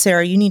just called,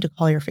 Sarah, you need to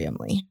call your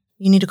family.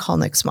 You need to call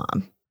Nick's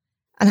mom.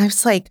 And I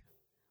was like,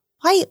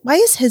 why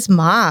is his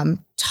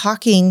mom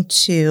talking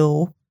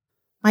to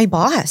my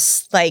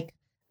boss? Like,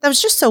 that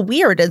was just so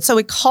weird. And so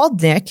we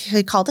called Nick,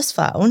 he called his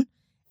phone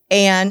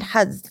and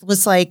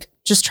was like,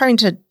 just trying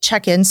to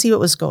check in, see what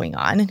was going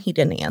on. And he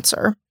didn't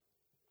answer.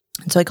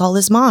 And so I called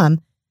his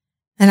mom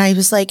and I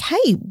was like,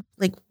 hey,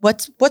 like,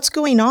 what's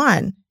going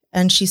on?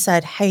 And she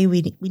said, hey,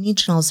 we need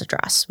Chanel's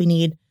address. We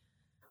need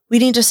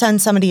to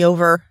send somebody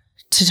over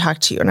to talk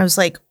to you. And I was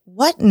like,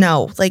 what?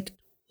 No, like,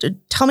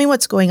 tell me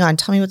what's going on.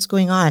 Tell me what's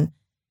going on.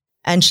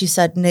 And she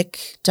said,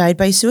 Nick died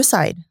by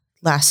suicide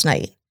last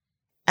night.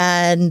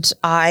 And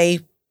I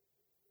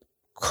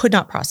could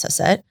not process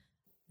it.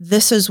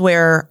 This is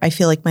where I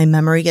feel like my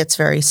memory gets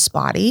very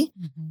spotty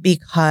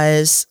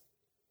because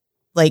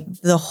like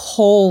the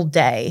whole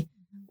day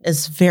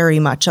is very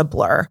much a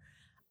blur.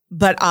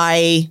 But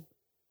I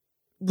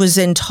was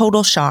in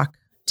total shock,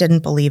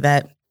 didn't believe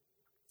it,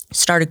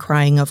 started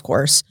crying, of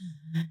course,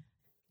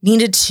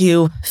 needed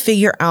to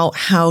figure out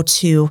how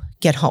to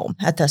get home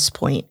at this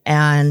point.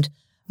 And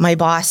my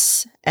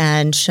boss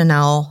and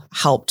Chanel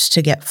helped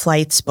to get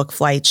book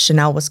flights.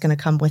 Chanel was going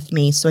to come with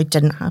me, so I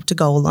didn't have to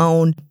go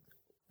alone.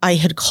 I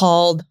had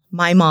called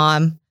my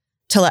mom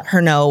to let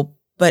her know,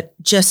 but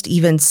just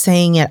even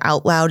saying it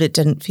out loud, it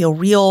didn't feel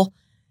real.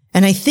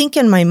 And I think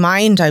in my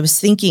mind, I was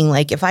thinking,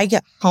 like, if I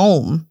get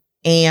home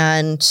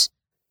and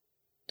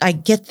I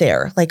get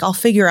there, like, I'll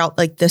figure out,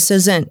 like, this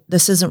isn't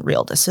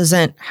real. This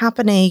isn't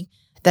happening,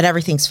 that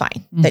everything's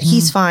fine, that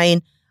he's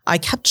fine. I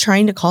kept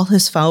trying to call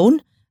his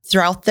phone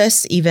throughout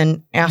this,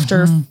 even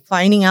after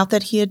finding out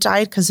that he had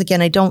died. Because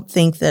again, I don't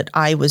think that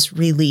I was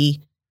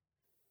really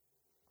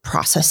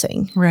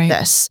processing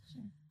this.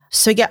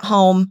 So I get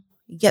home,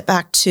 get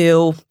back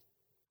to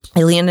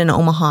I land in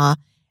Omaha,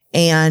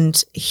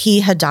 and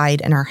he had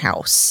died in our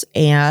house.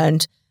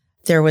 And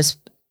there was,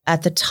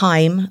 at the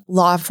time,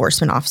 law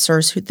enforcement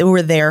officers who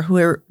were there who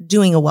were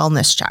doing a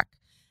wellness check,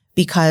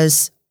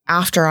 because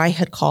after I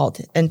had called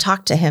and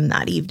talked to him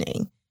that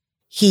evening,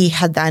 he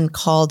had then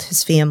called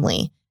his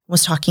family,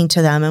 was talking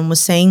to them, and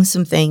was saying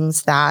some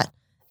things that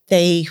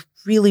they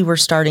really were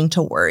starting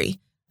to worry,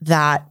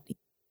 that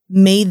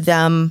made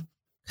them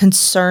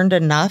concerned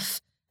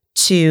enough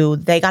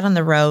they got on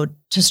the road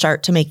to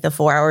start to make the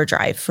 4-hour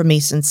drive from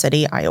Mason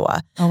City,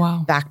 Iowa,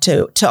 back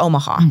to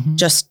Omaha,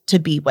 just to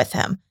be with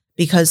him,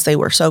 because they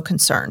were so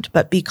concerned.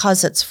 But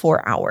because it's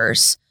 4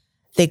 hours,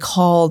 they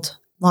called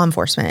law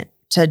enforcement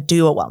to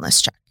do a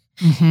wellness check.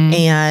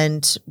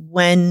 And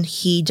when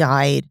he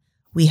died,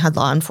 we had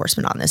law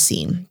enforcement on the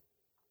scene.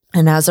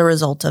 And as a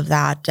result of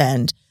that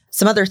and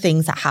some other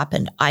things that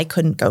happened, I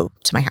couldn't go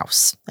to my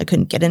house. I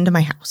couldn't get into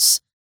my house.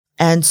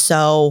 And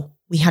so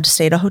we had to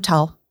stay at a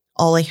hotel.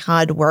 All I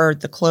had were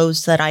the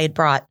clothes that I had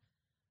brought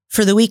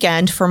for the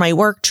weekend for my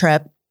work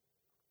trip.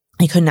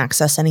 I couldn't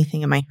access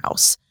anything in my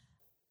house.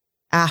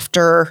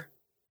 After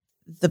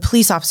the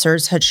police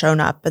officers had shown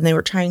up and they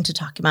were trying to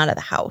talk him out of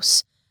the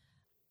house,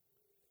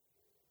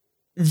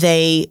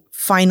 they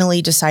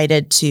finally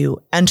decided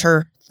to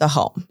enter the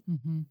home.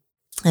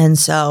 And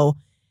so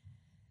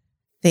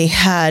they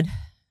had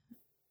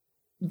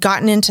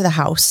gotten into the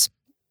house,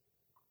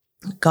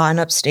 gone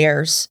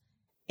upstairs,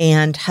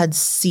 and had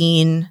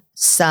seen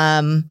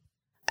some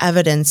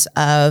evidence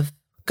of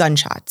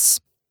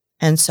gunshots.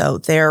 And so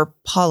their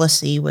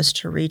policy was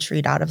to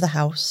retreat out of the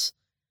house,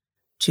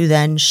 to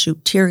then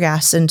shoot tear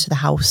gas into the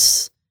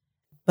house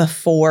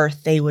before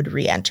they would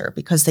re-enter,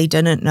 because they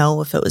didn't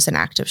know if it was an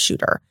active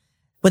shooter.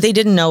 What they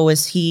didn't know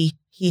was he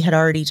had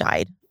already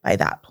died by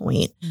that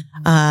point.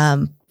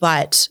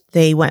 But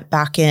they went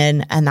back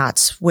in, and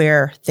that's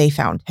where they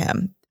found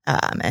him.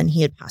 And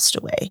he had passed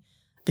away.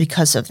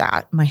 Because of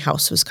that, my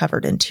house was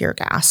covered in tear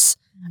gas,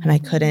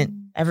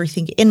 and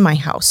everything in my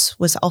house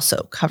was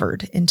also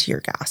covered in tear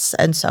gas.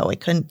 And so I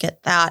couldn't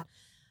get that.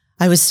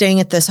 I was staying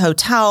at this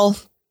hotel.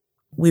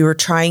 We were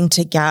trying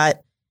to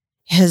get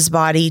his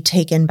body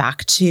taken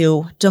back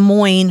to Des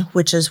Moines,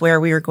 which is where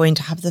we were going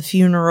to have the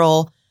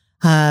funeral.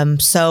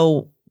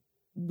 So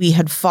we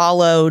had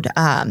followed,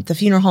 the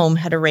funeral home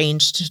had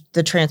arranged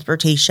the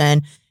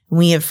transportation.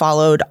 We had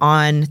followed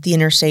on the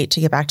interstate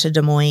to get back to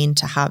Des Moines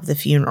to have the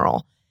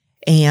funeral.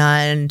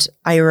 And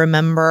I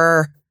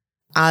remember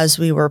as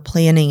we were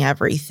planning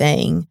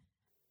everything,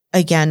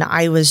 again,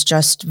 I was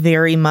just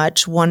very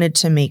much wanted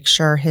to make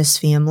sure his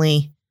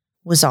family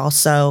was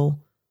also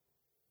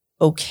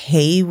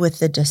okay with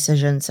the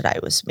decisions that I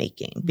was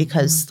making.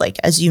 Because like,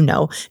 as you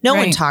know, no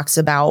one talks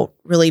about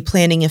really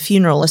planning a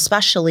funeral,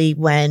 especially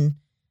when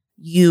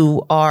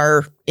you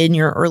are in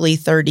your early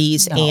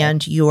 30s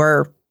and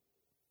you're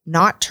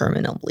not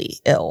terminally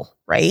ill,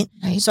 right?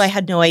 So I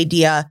had no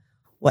idea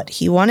what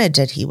he wanted.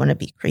 Did he want to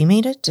be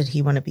cremated? Did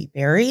he want to be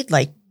buried?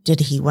 Like, did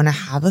he want to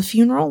have a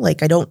funeral?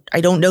 Like, I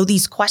don't know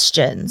these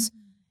questions.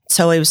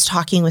 So I was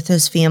talking with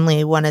his family.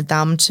 I wanted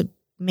them to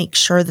make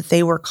sure that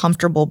they were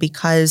comfortable,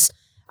 because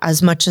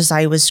as much as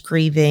I was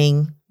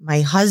grieving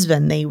my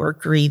husband, they were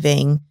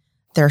grieving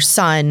their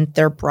son,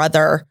 their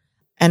brother.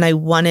 And I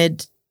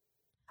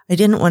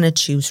didn't want to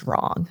choose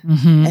wrong.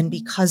 And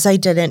because I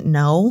didn't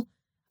know,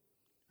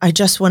 I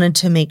just wanted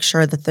to make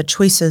sure that the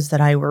choices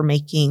that I were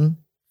making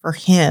for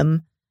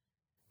him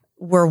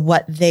were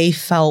what they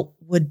felt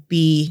would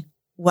be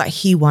what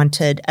he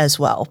wanted as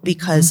well.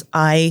 Because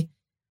I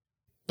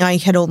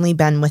had only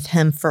been with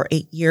him for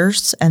 8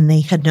 years, and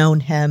they had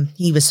known him.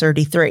 He was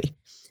 33.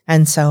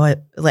 And so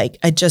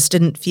I just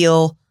didn't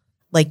feel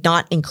like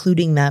not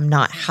including them,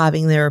 not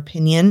having their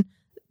opinion,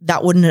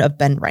 that wouldn't have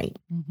been right.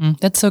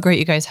 That's so great.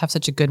 You guys have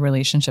such a good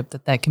relationship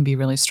that can be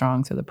really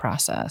strong through the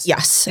process.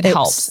 Yes. It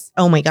helps.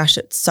 Oh my gosh,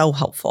 it's so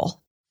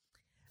helpful.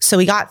 So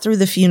we got through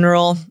the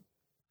funeral.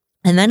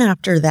 And then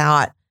after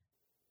that,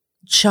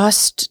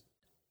 just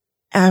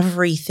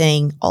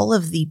everything, all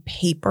of the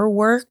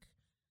paperwork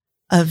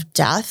of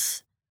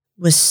death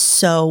was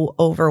so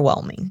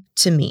overwhelming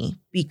to me,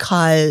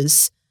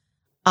 because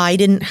I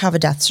didn't have a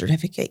death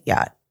certificate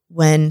yet.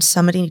 When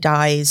somebody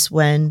dies,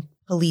 when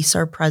police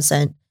are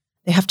present,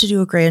 they have to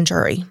do a grand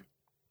jury.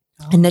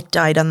 And Nick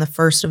died on the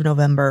 1st of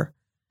November,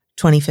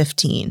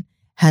 2015.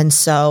 And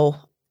so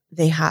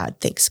they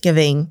had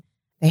Thanksgiving,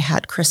 they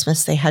had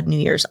Christmas, they had New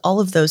Year's. All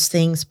of those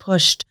things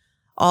pushed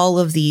all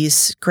of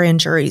these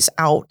grand juries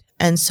out.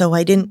 And so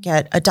I didn't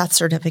get a death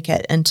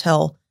certificate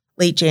until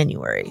late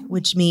January,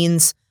 which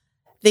means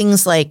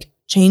things like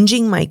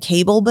changing my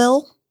cable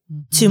bill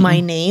to my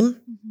name,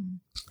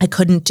 I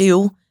couldn't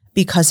do,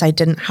 because I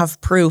didn't have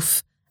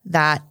proof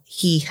that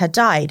he had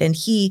died. And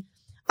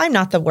I'm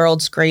not the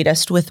world's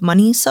greatest with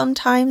money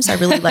sometimes. I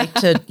really like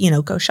to,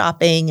 go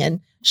shopping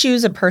and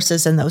shoes and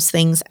purses and those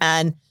things.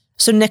 And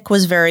so Nick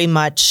was very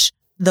much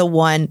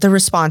the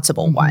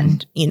responsible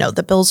one.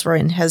 The bills were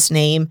in his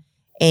name,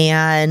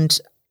 and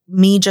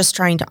me just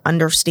trying to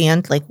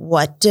understand, like,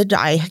 what did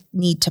I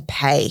need to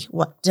pay?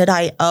 What did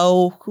I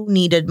owe? Who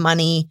needed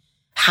money?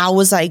 How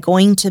was I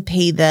going to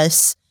pay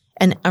this?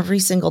 And every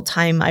single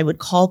time I would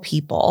call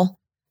people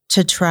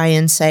to try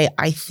and say,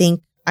 I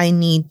think I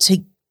need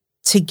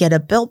to get a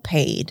bill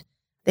paid,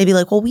 they'd be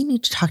like, well, we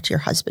need to talk to your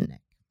husband,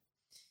 Nick.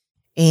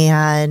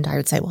 And I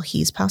would say, well,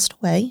 he's passed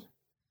away.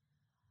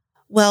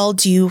 Well,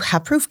 do you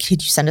have proof?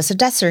 Could you send us a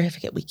death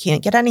certificate? We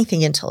can't get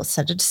anything until it's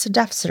sent us a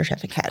death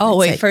certificate. Oh,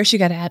 wait, first you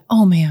got to add,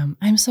 oh, ma'am,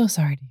 I'm so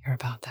sorry to hear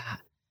about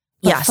that.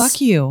 But yes.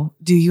 Fuck you.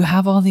 Do you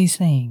have all these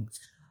things?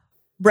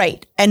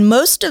 Right. And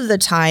most of the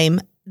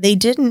time, they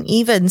didn't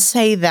even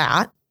say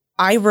that.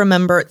 I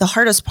remember the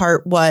hardest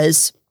part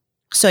was,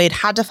 so I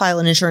had to file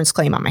an insurance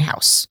claim on my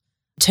house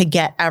to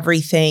get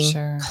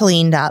everything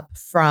cleaned up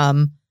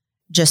from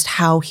just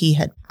how he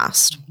had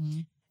passed. Mm-hmm.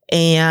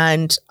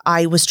 And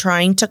I was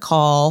trying to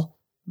call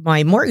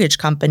my mortgage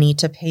company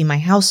to pay my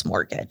house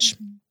mortgage.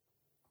 Mm-hmm.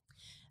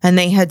 And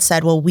they had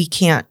said, well, we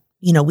can't,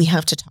 we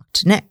have to talk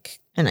to Nick.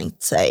 And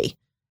I'd say,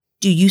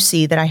 do you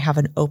see that I have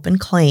an open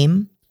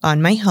claim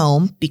on my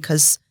home?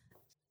 Because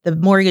the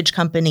mortgage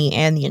company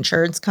and the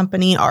insurance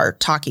company are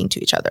talking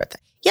to each other.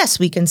 Yes,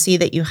 we can see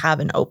that you have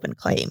an open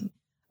claim.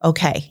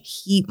 Okay,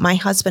 my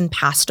husband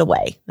passed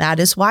away. That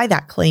is why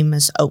that claim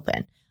is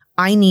open.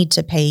 I need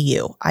to pay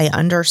you. I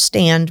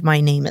understand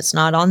my name is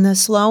not on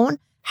this loan.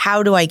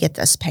 How do I get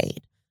this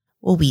paid?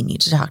 Well, we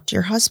need to talk to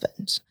your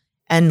husband.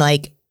 And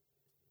like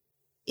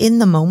in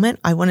the moment,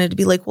 I wanted to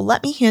be like, well,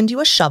 let me hand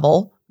you a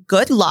shovel.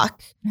 Good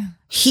luck.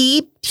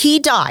 He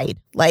died.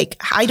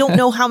 Like, I don't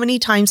know how many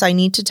times I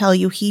need to tell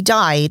you he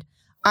died.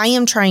 I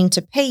am trying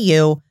to pay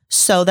you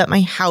so that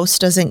my house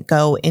doesn't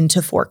go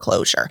into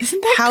foreclosure.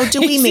 How do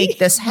we make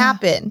this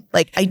happen?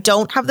 Like, I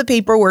don't have the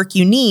paperwork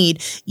you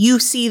need. You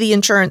see the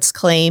insurance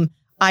claim.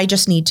 I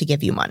just need to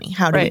give you money.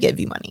 How do we give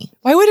you money?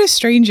 Why would a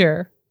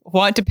stranger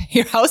want to pay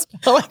your house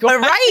bill? Like,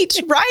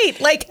 right.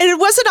 Like, and it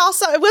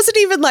wasn't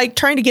even like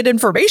trying to get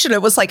information.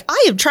 It was like,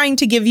 I am trying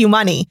to give you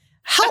money.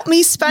 Help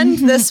me spend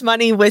this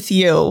money with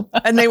you.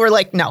 And they were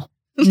like, no.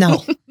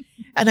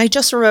 And I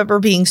just remember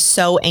being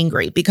so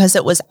angry because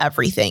it was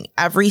everything.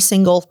 Every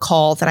single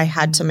call that I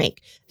had to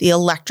make, the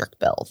electric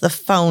bill, the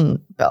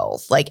phone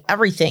bill, like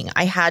everything.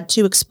 I had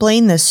to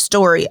explain this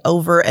story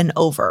over and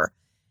over.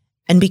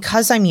 And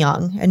because I'm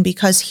young and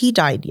because he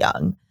died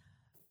young,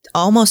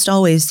 almost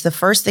always the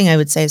first thing I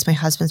would say is my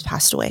husband's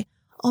passed away.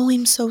 Oh,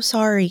 I'm so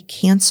sorry.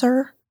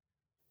 Cancer?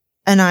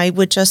 And I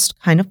would just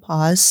kind of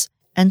pause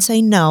and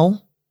say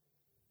no.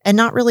 And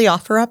not really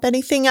offer up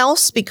anything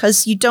else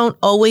because you don't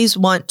always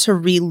want to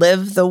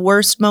relive the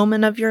worst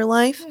moment of your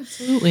life.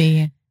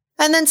 Absolutely.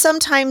 And then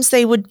sometimes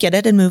they would get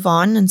it and move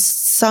on. And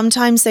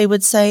sometimes they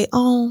would say,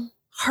 oh,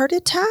 heart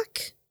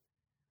attack?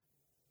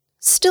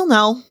 Still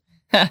no.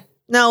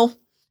 No.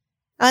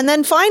 And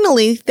then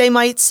finally they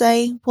might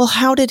say, well,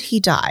 how did he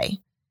die?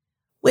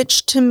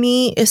 Which to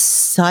me is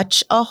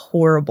such a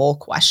horrible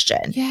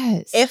question.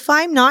 Yes. If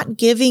I'm not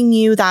giving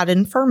you that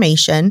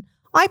information,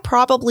 I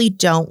probably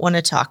don't want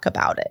to talk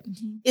about it.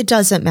 Mm-hmm. It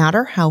doesn't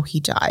matter how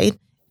he died.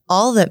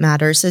 All that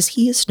matters is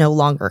he is no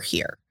longer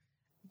here.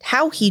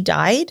 How he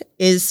died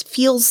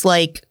feels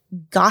like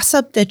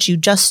gossip that you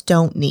just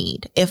don't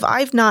need. If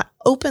I've not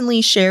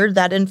openly shared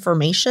that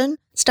information,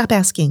 stop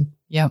asking.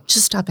 Yeah.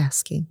 Just stop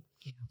asking.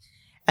 Yeah.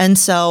 And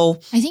so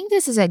I think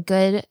this is a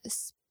good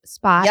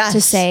spot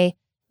to say,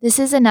 this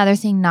is another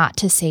thing not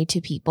to say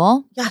to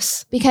people.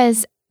 Yes.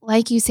 Because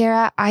like you,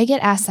 Sarah, I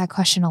get asked that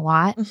question a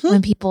lot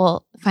when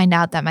people find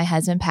out that my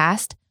husband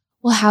passed.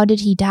 Well, how did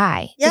he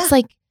die? Yeah. It's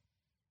like,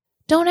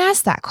 don't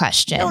ask that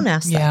question. Don't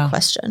ask that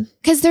question.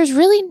 Because there's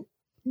really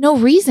no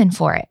reason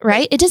for it,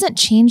 right? It doesn't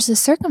change the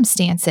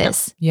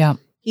circumstances. Yeah.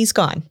 He's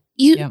gone.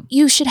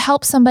 You should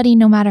help somebody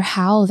no matter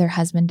how their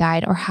husband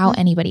died or how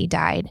anybody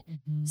died.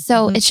 Mm-hmm.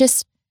 So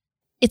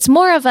it's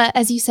more of a,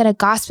 as you said, a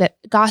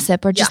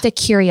gossip or just a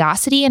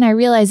curiosity. And I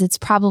realize it's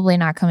probably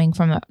not coming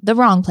from the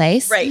wrong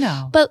place. Right.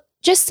 No. But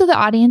just so the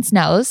audience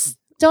knows,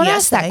 don't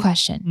ask that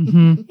question.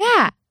 Mm-hmm.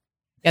 Yeah.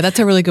 Yeah, that's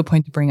a really good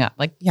point to bring up.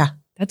 Like,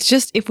 that's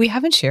just, if we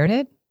haven't shared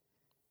it.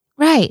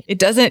 Right. It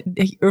doesn't,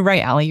 you're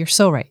right, Allie, you're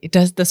so right.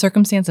 The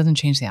circumstance doesn't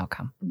change the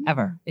outcome,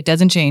 ever. It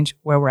doesn't change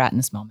where we're at in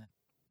this moment.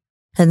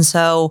 And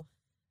so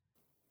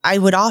I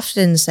would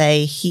often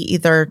say he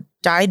either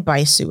died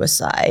by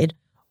suicide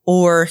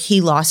or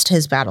he lost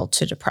his battle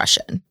to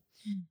depression.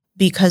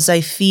 Because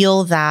I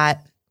feel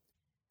that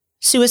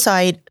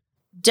suicide,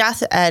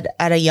 death at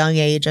a young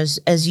age,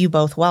 as you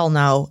both well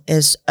know,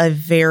 is a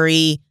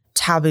very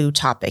taboo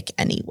topic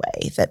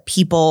anyway, that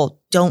people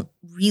don't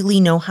really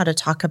know how to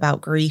talk about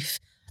grief.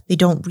 They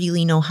don't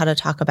really know how to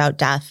talk about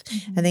death.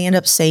 Mm-hmm. And they end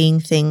up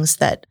saying things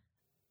that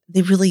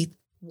they really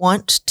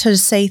want to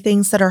say,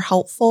 things that are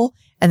helpful,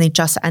 and they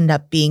just end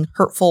up being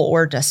hurtful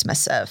or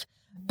dismissive.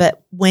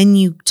 But when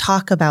you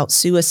talk about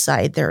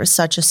suicide, there is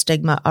such a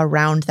stigma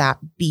around that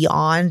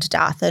beyond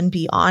death and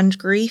beyond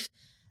grief,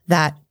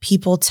 that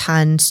people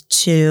tend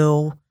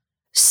to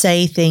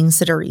say things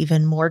that are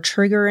even more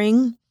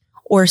triggering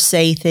or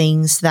say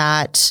things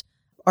that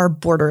are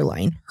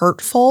borderline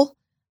hurtful.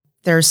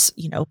 There's,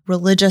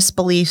 religious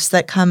beliefs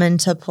that come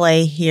into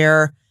play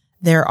here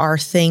there are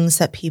things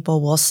that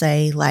people will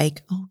say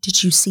like, oh,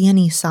 did you see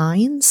any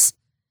signs?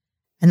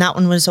 And that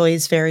one was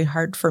always very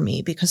hard for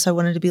me because I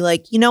wanted to be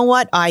like, you know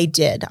what? I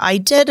did.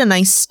 And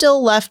I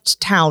still left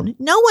town.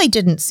 No, I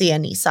didn't see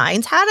any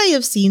signs. Had I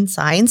have seen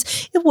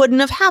signs, it wouldn't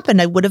have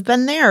happened. I would have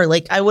been there.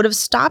 Like, I would have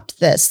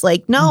stopped this.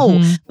 Like,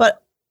 no,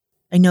 but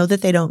I know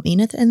that they don't mean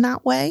it in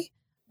that way.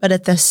 But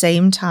at the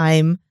same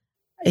time,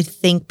 I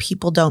think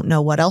people don't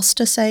know what else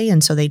to say.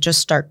 And so they just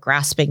start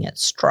grasping at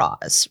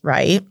straws,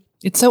 right?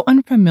 It's so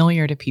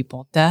unfamiliar to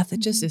people. Death, it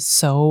just is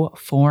so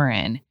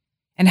foreign.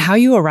 And how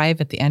you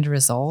arrive at the end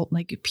result,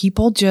 like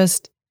people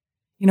just,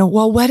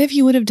 well, what if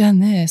you would have done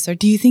this? Or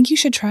do you think you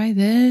should try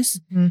this?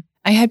 Mm-hmm.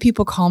 I had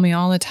people call me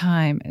all the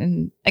time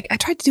and I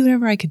tried to do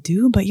whatever I could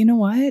do, but you know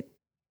what? At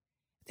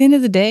the end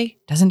of the day,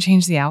 it doesn't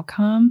change the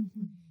outcome.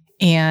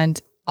 Mm-hmm.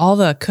 And all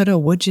the coulda,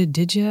 woulda,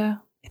 did ya,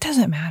 it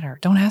doesn't matter.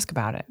 Don't ask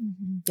about it.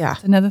 Mm-hmm. Yeah.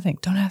 That's another thing.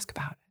 Don't ask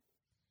about it.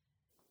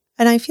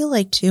 And I feel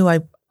like too,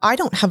 I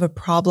don't have a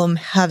problem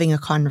having a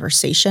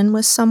conversation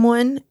with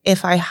someone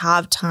if I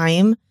have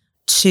time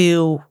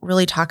to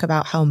really talk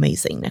about how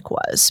amazing Nick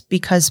was,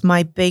 because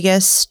my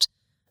biggest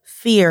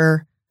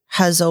fear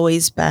has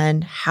always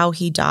been how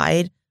he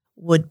died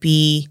would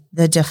be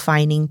the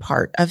defining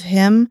part of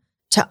him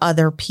to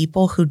other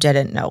people who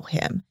didn't know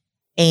him.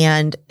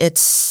 And it's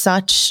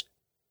such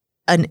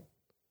an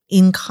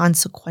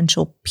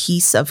inconsequential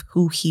piece of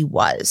who he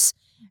was.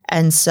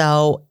 And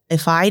so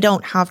if I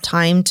don't have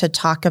time to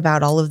talk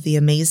about all of the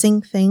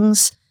amazing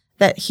things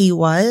that he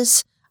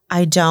was,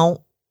 I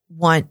don't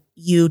want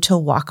you to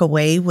walk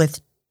away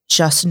with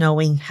just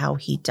knowing how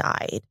he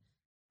died.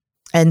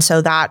 And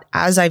so that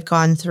as I've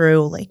gone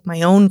through like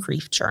my own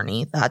grief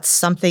journey, that's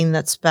something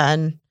that's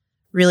been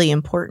really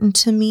important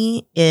to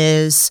me,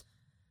 is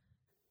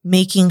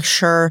making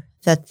sure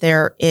that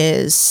there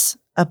is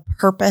a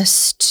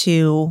purpose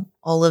to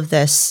all of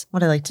this,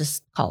 what I like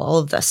to call all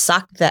of the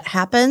suck that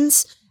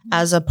happens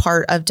as a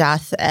part of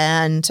death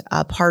and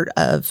a part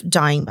of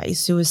dying by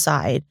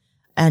suicide,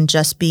 and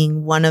just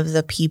being one of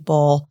the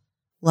people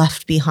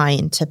left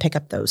behind to pick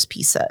up those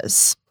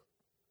pieces.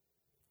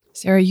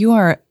 Sarah, you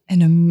are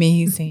an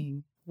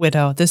amazing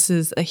widow.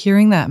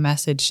 Hearing that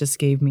message just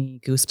gave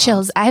me goosebumps.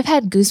 Chills. I've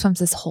had goosebumps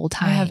this whole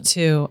time. I have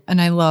too. And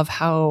I love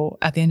how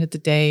at the end of the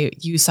day,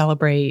 you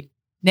celebrate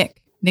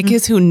Nick. Nick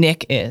is who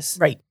Nick is.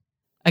 Right.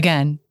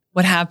 Again,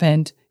 what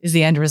happened is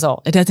the end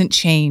result. It doesn't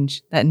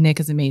change that Nick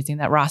is amazing,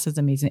 that Ross is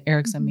amazing,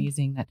 Eric's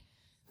amazing,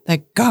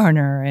 that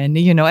Garner and,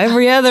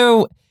 every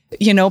other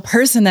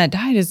person that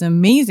died is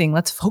amazing.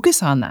 Let's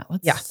focus on that.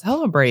 Let's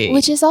celebrate.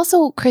 Which is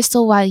also,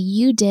 Crystal, why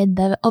you did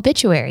the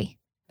obituary.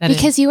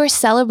 Because you were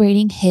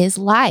celebrating his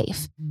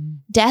life. Mm-hmm.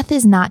 Death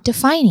is not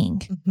defining.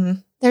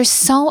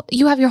 Mm-hmm.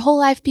 You have your whole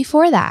life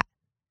before that.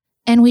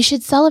 And we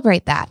should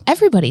celebrate that.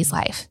 Everybody's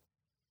life.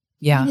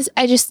 Yeah.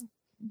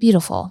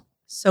 Beautiful.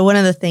 So one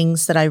of the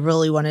things that I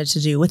really wanted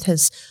to do with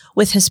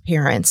his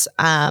parents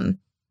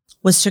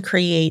was to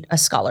create a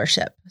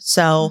scholarship.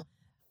 So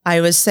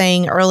I was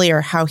saying earlier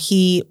how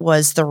he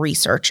was the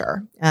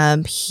researcher.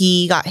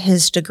 He got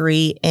his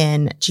degree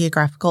in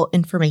geographical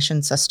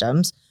information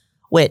systems,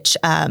 which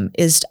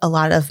is a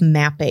lot of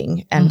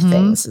mapping and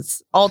things.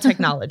 It's all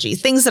technology,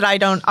 things that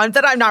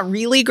I'm not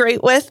really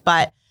great with,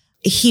 but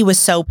he was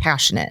so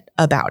passionate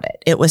about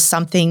it. It was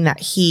something that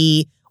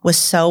he was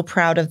so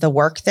proud of the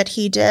work that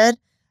he did.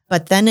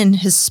 But then in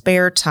his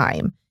spare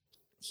time,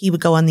 he would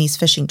go on these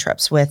fishing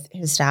trips with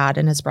his dad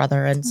and his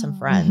brother and some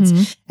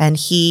friends. And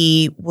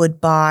he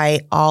would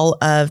buy all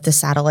of the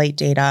satellite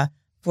data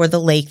for the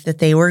lake that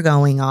they were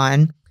going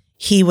on.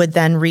 He would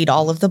then read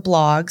all of the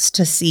blogs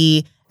to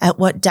see at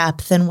what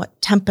depth and what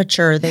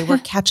temperature they were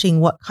catching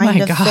what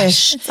kind of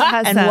fish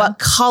and what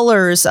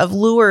colors of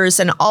lures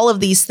and all of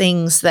these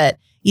things that,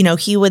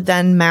 he would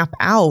then map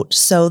out,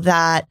 so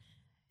that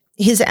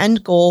his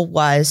end goal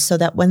was so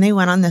that when they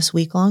went on this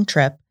week-long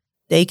trip,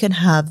 they could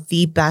have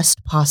the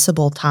best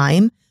possible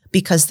time,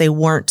 because they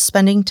weren't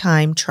spending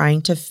time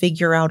trying to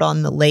figure out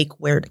on the lake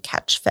where to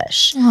catch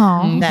fish,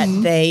 that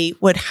they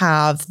would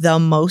have the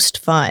most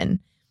fun.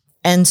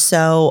 And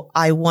so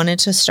I wanted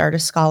to start a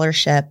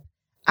scholarship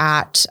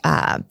at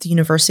the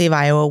University of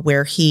Iowa,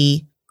 where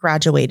he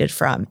graduated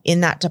from,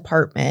 in that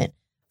department,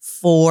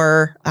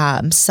 for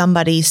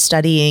somebody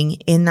studying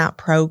in that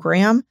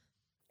program.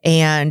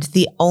 And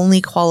the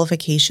only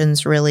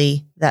qualifications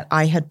really that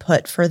I had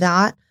put for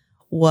that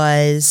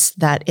was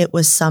that it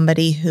was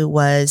somebody who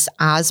was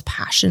as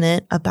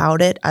passionate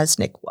about it as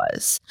Nick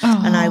was.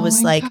 And I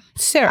was like,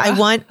 Sarah,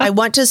 I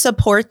want to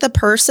support the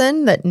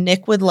person that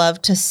Nick would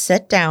love to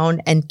sit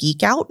down and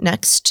geek out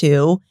next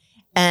to.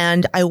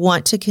 And I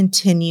want to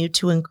continue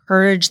to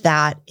encourage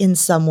that in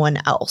someone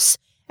else.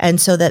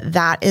 And so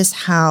that is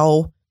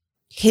how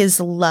his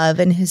love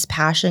and his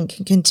passion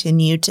can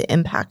continue to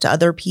impact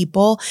other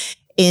people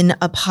in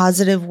a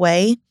positive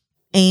way.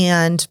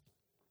 And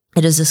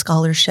it is a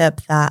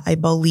scholarship that I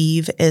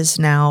believe is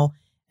now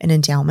an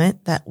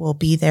endowment that will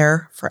be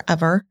there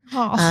forever.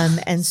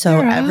 And so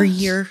Sarah, every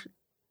year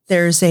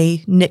there's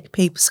a Nick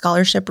Pape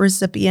scholarship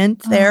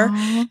recipient there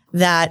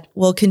that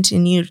will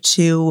continue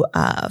to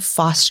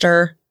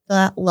foster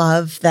that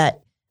love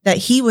that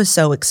he was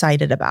so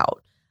excited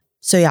about.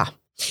 So yeah,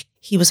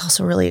 he was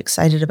also really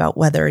excited about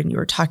weather. And you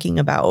were talking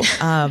about,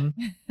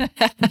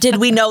 did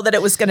we know that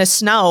it was going to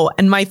snow?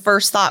 And my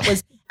first thought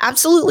was,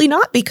 absolutely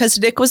not, because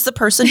Nick was the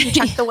person who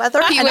checked the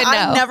weather and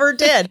I never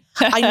did.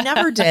 I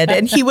never did.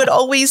 And he would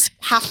always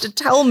have to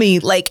tell me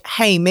like,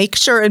 hey, make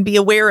sure and be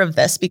aware of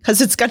this because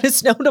it's going to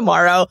snow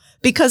tomorrow,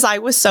 because I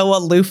was so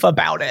aloof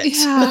about it.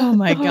 Yeah. Oh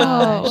my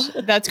gosh.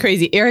 That's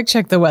crazy. Eric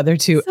checked the weather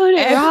too. So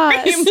did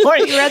Ross.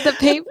 Morning. He read the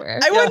paper.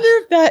 I wonder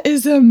if that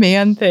is a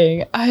man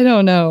thing. I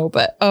don't know.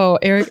 But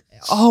Eric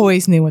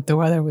always knew what the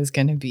weather was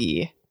going to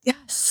be.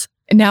 Yes.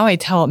 And now I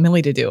tell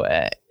Millie to do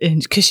it,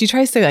 and because she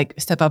tries to like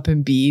step up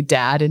and be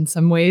dad in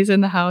some ways in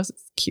the house.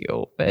 It's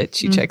cute, but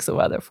she checks the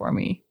weather for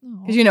me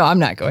because I'm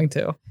not going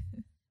to.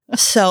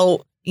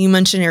 So you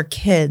mentioned your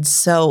kids.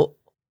 So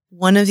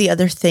one of the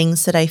other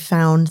things that I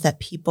found that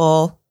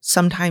people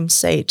sometimes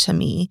say to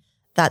me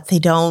that they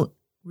don't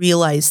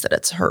realize that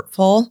it's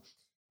hurtful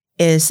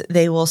is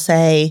they will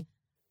say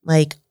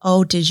like,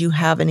 "Oh, did you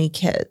have any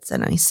kids?"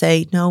 And I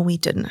say, "No, we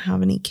didn't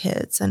have any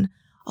kids." And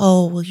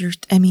oh, well,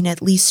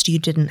 at least you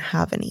didn't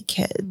have any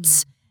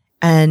kids.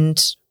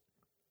 And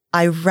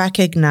I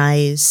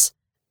recognize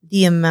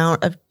the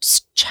amount of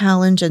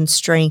challenge and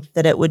strength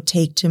that it would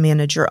take to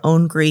manage your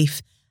own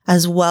grief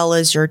as well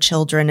as your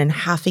children, and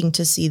having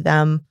to see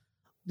them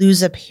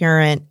lose a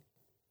parent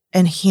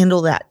and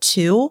handle that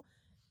too.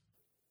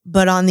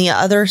 But on the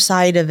other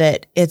side of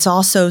it, it's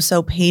also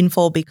so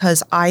painful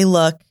because I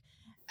look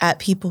at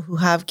people who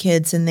have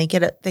kids and they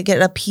get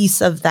a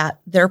piece of that,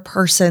 their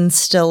person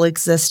still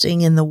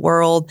existing in the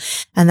world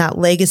and that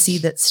legacy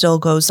that still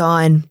goes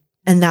on.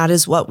 And that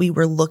is what we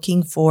were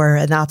looking for.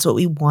 And that's what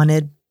we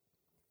wanted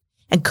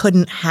and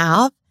couldn't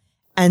have.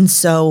 And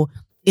so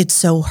it's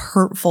so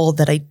hurtful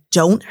that I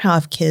don't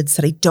have kids,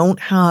 that I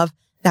don't have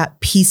that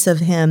piece of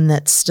him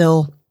that's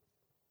still,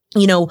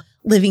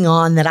 living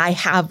on, that I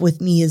have with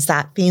me is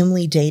that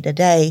family day to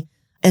day.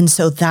 And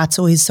so that's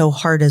always so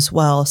hard as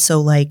well.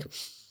 So like,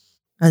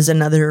 as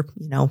another,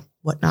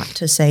 what not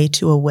to say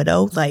to a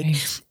widow, like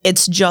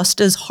it's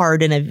just as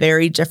hard in a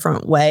very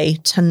different way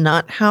to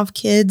not have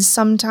kids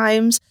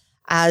sometimes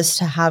as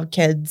to have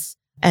kids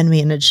and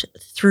manage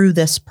through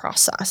this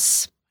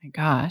process. My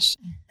gosh.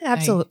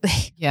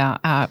 Absolutely.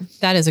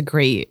 That's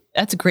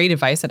great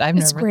advice that I've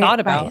never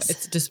thought about.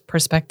 It's just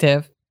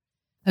perspective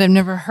that I've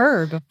never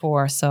heard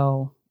before.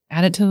 So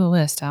add it to the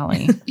list,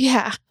 Allie.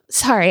 Yeah.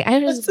 Sorry. I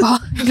just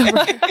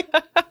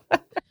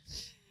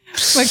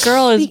My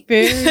girl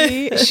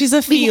is she's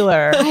a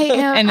feeler. I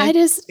am. And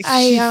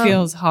she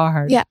feels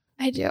hard. Yeah,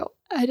 I do.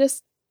 I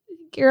just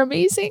think you're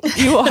amazing.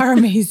 You are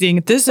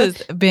amazing. This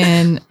has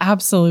been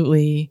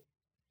absolutely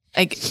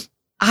like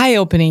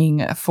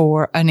eye-opening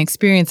for an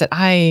experience that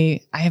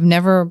I have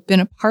never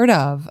been a part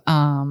of.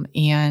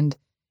 And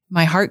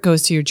my heart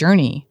goes to your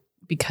journey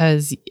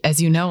because,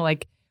 as you know,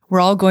 like we're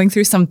all going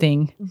through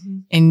something,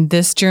 and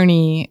this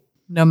journey,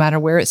 no matter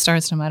where it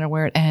starts, no matter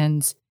where it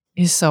ends,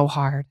 is so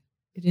hard.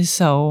 It is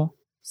so,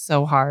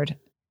 so hard.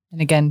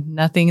 And again,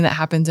 nothing that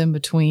happens in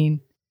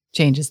between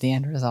changes the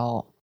end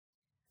result.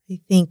 I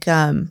think,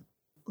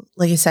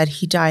 like I said,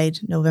 he died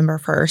November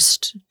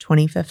 1st,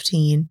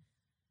 2015.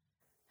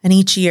 And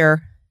each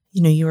year,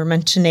 you were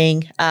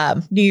mentioning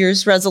New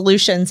Year's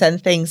resolutions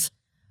and things.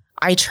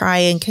 I try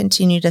and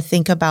continue to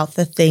think about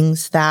the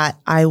things that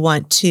I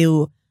want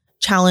to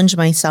challenge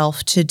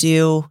myself to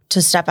do,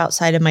 to step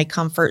outside of my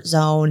comfort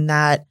zone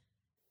that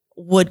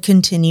would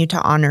continue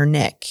to honor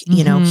Nick.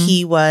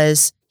 He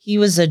was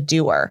a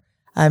doer.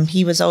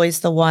 He was always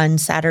the one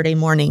Saturday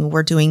morning,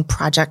 we're doing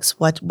projects.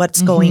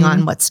 What's going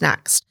on? What's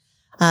next?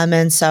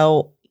 And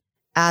so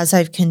as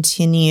I've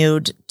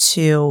continued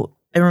to,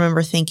 I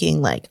remember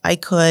thinking like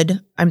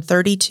I'm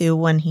 32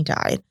 when he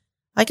died.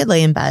 I could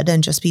lay in bed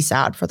and just be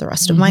sad for the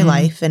rest of my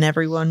life, and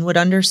everyone would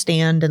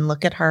understand and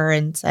look at her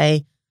and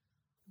say,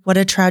 what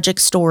a tragic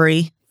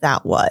story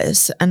that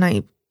was. And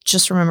I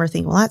just remember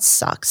thinking, well, that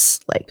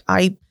sucks. Like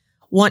I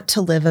want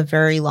to live a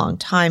very long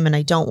time, and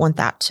I don't want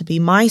that to be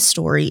my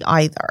story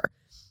either.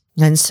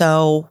 And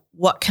so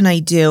what can I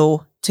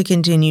do to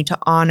continue to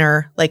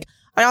honor? Like,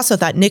 I also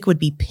thought Nick would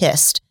be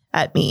pissed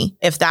at me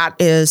if that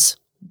is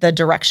the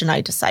direction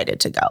I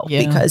decided to go,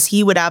 because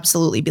he would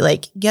absolutely be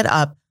like, get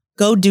up,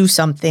 go do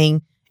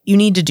something. You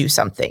need to do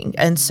something.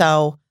 And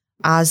so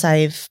as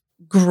I've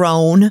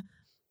grown,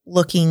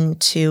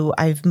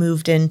 I've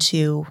moved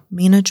into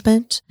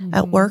management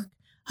at work.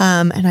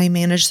 And I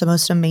manage the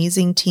most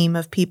amazing team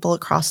of people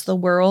across the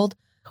world,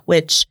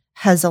 which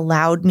has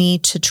allowed me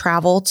to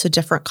travel to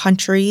different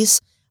countries.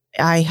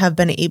 I have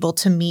been able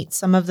to meet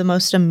some of the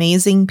most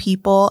amazing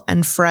people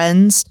and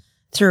friends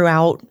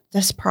throughout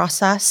this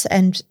process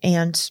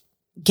and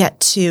get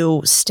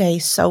to stay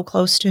so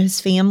close to his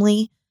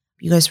family.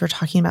 You guys were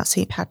talking about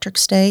St.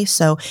 Patrick's Day.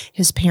 So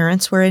his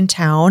parents were in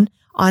town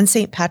on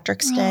St.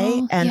 Patrick's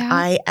Day. And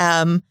I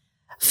am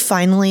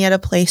finally at a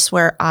place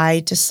where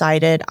I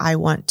decided I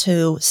want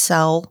to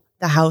sell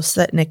the house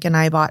that Nick and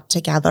I bought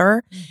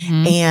together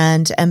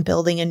and am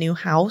building a new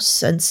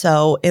house. And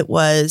so it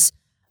was,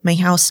 my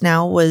house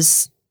now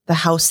was the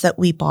house that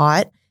we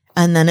bought.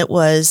 And then it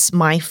was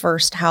my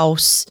first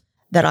house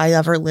that I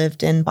ever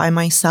lived in by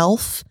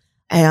myself.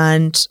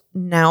 And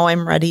now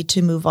I'm ready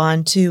to move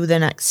on to the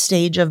next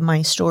stage of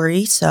my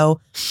story. So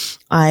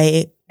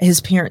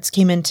his parents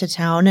came into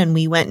town and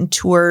we went and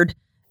toured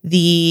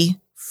the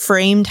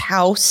framed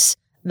house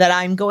that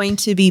I'm going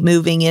to be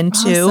moving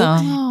into.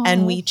 Awesome.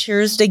 And we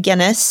cheers to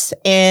Guinness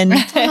in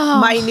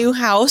my new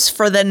house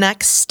for the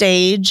next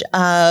stage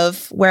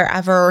of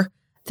wherever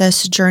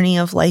this journey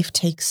of life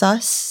takes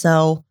us.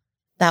 So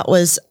that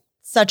was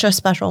such a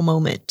special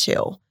moment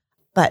too.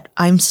 But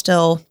I'm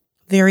still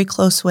very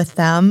close with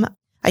them.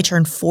 I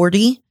turned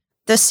 40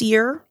 this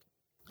year.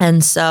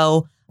 And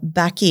so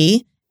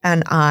Becky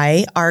and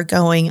I are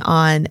going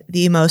on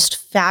the most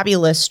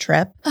fabulous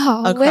trip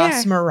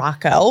across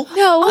Morocco.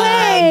 No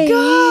way.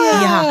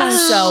 Yeah.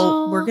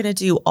 So we're going to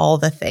do all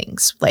the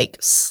things, like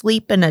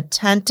sleep in a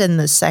tent in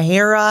the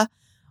Sahara.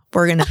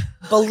 We're going to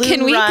balloon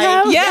Can we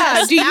ride. go? Yeah.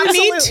 Yes, Do you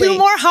need absolutely. 2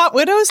 more hot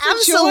widows to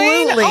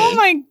Absolutely. join? Oh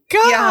my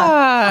gosh.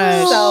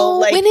 Yeah. So,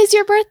 like, when is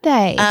your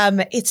birthday?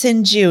 it's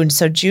in June.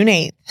 So June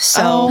 8th.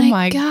 So Oh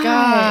my gosh.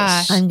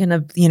 gosh. I'm going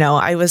to,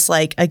 I was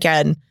like,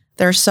 again,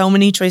 there's so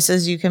many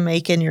choices you can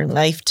make in your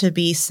life to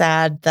be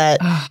sad that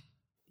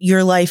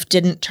your life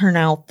didn't turn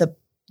out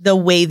the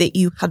way that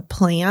you had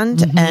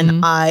planned.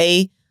 And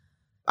I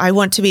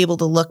want to be able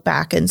to look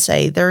back and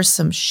say, there's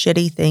some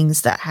shitty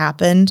things that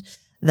happened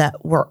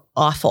that were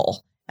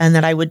awful and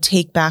that I would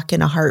take back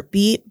in a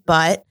heartbeat.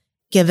 But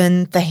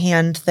given the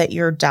hand that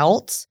you're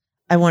dealt,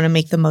 I want to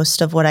make the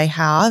most of what I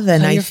have.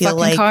 And I feel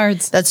like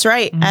cards. that's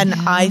right. And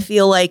I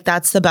feel like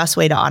that's the best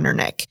way to honor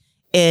Nick,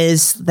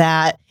 is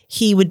that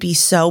he would be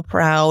so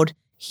proud.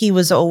 He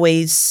was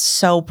always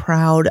so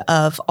proud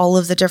of all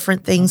of the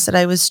different things that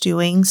I was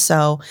doing.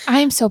 So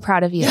I'm so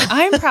proud of you.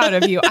 I'm proud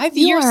of you.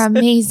 You are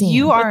amazing.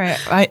 You are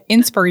an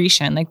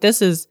inspiration. Like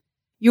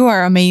you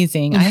are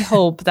amazing. I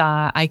hope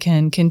that I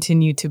can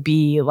continue to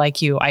be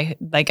like you. I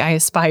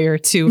aspire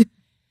to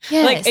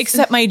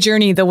accept my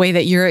journey the way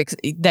that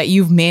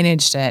you've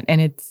managed it.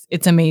 And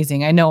it's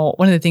amazing. I know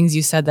one of the things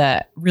you said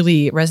that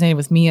really resonated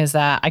with me is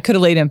that I could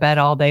have laid in bed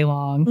all day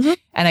long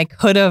and I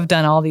could have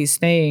done all these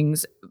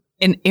things.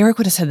 And Eric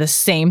would have said the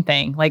same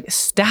thing, like,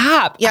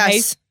 stop.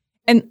 yes.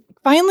 And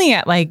finally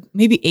at like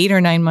maybe 8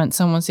 or 9 months,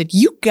 someone said,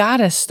 you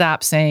gotta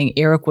stop saying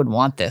Eric would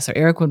want this or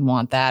Eric would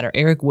want that or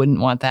Eric wouldn't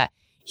want that.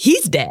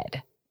 He's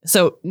dead.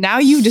 So now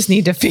you just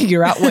need to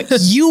figure out what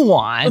you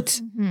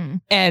want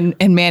and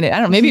manage. I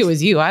don't know, maybe it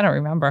was you. I don't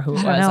remember who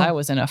it was. I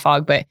was in a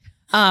fog, but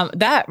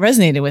that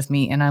resonated with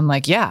me. And I'm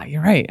like, yeah,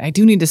 you're right. I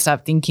do need to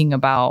stop thinking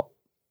about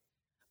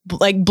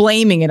like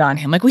blaming it on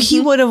him. Like, well, he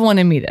would have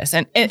wanted me this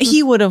and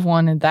he would have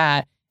wanted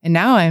that. And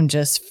now I'm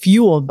just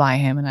fueled by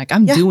him and like,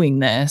 I'm doing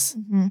this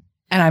and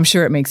I'm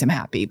sure it makes him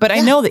happy. But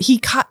I know that he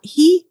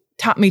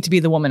taught me to be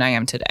the woman I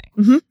am today.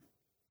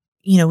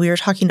 We were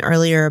talking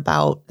earlier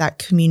about that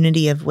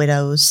community of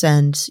widows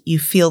and you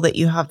feel that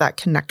you have that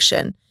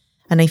connection.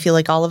 And I feel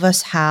like all of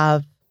us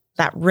have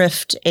that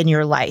rift in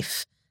your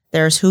life.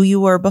 There's who you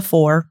were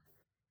before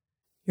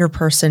your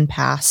person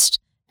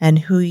passed and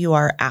who you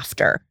are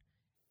after.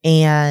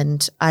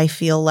 And I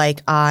feel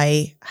like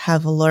I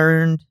have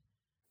learned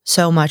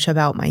so much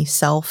about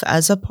myself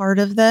as a part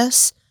of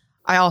this.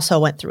 I also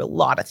went through a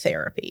lot of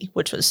therapy,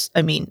 which was,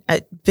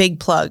 a big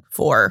plug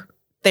for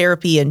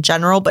therapy in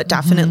general, but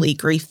definitely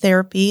grief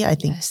therapy. I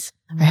think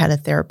I had a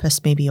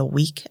therapist maybe a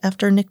week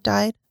after Nick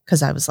died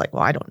because I was like,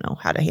 well, I don't know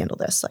how to handle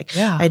this. Like,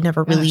 I'd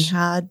never really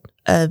had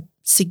a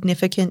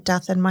significant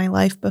death in my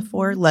life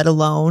before, let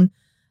alone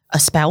a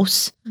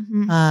spouse.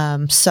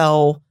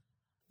 So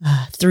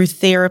through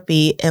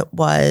therapy, it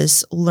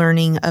was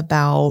learning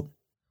about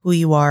who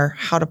you are,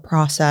 how to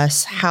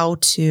process, how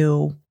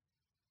to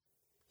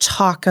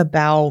talk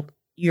about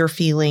your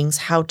feelings,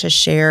 how to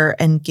share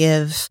and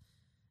give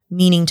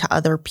meaning to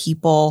other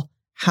people,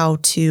 how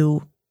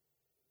to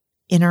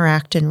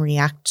interact and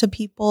react to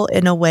people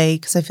in a way,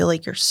 because I feel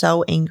like you're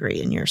so angry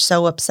and you're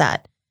so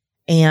upset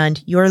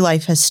and your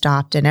life has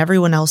stopped and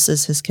everyone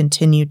else's has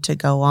continued to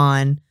go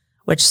on,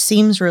 which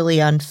seems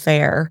really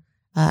unfair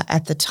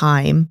at the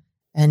time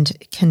and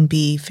can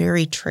be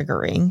very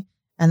triggering.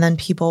 And then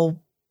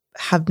people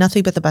have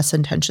nothing but the best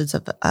intentions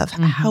of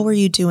how are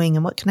you doing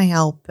and what can I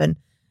help? And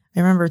I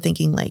remember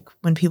thinking, like,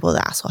 when people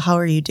would ask, well, how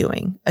are you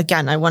doing?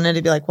 Again, I wanted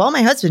to be like, well,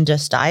 my husband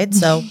just died,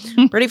 so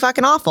pretty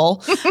fucking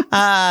awful.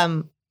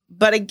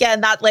 But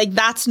again,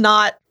 that's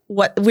not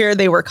where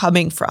they were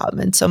coming from.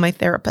 And so my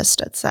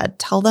therapist had said,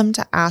 tell them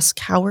to ask,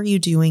 how are you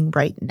doing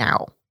right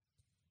now?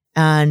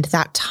 And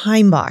that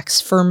time box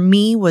for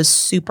me was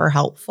super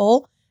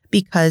helpful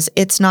because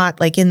it's not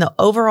like in the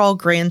overall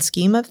grand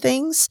scheme of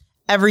things,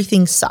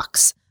 everything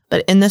sucks.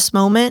 But in this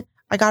moment,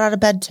 I got out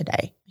of bed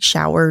today,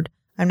 showered,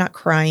 I'm not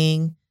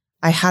crying.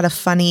 I had a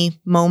funny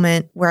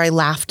moment where I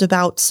laughed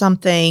about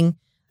something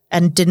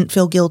and didn't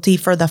feel guilty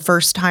for the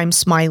first time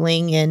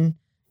smiling in,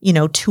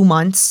 2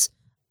 months.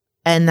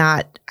 And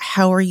that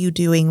how are you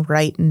doing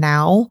right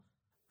now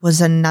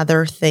was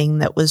another thing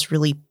that was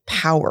really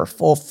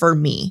powerful for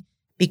me,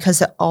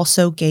 because it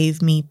also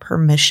gave me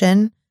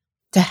permission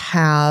to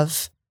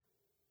have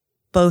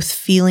both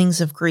feelings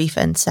of grief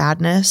and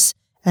sadness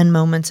and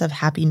moments of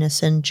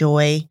happiness and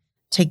joy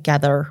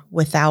together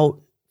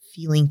without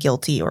feeling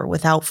guilty or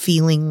without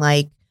feeling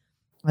like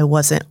I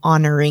wasn't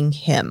honoring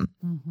him.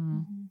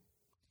 Mm-hmm.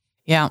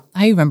 Yeah,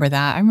 I remember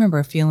that. I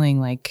remember feeling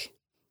like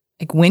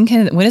when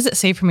is it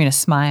safe for me to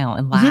smile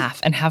and laugh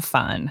and have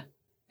fun?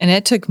 And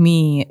it took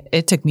me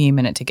a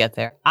minute to get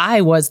there.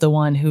 I was the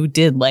one who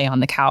did lay on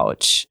the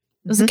couch.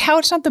 It was the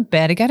couch, not the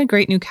bed. I got a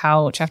great new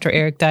couch after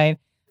Eric died.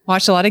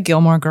 Watched a lot of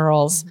Gilmore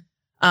Girls.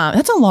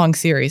 That's a long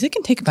series. It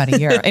can take about a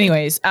year.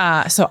 Anyways,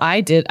 so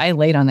I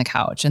laid on the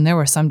couch, and there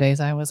were some days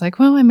I was like,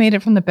 well, I made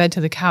it from the bed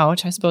to the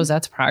couch. I suppose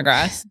that's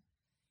progress.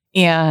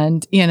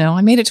 And,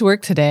 I made it to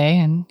work today,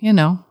 and,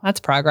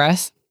 that's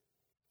progress.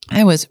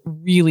 I was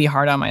really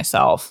hard on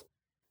myself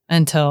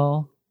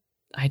until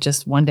I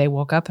just one day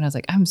woke up and I was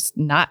like, I'm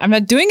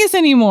not doing this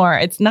anymore.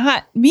 It's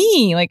not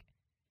me. Like,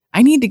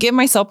 I need to give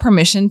myself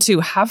permission to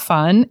have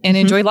fun and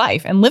enjoy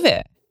life and live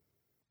it.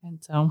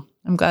 And so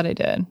I'm glad I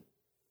did.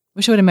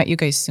 Wish I would have met you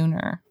guys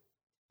sooner.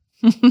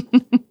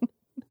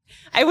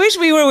 I wish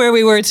we were where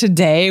we were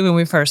today when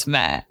we first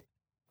met.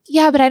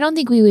 Yeah, but I don't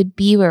think we would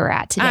be where we're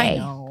at today.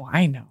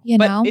 I know.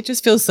 But it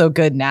just feels so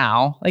good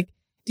now. Like,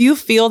 do you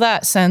feel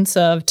that sense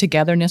of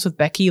togetherness with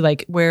Becky?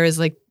 Like, whereas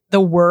like the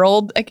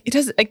world, like it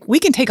does, like we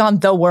can take on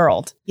the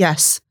world.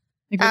 Yes.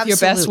 Like with your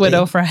best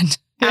widow friend.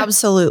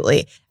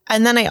 Absolutely.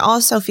 And then I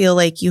also feel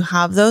like you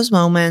have those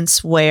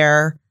moments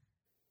where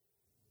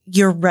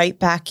you're right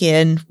back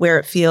in where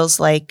it feels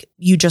like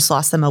you just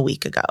lost them a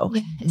week ago.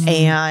 Yes.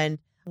 And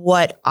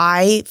what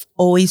I've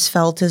always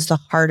felt is the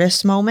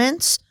hardest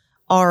moments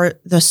are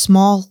the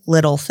small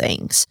little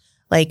things.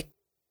 Like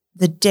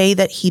the day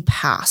that he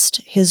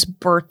passed, his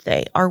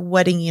birthday, our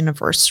wedding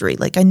anniversary.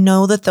 Like I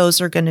know that those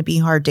are going to be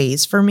hard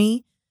days for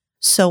me.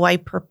 So I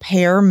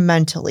prepare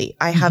mentally.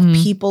 I have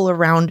people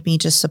around me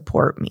to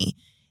support me.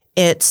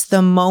 It's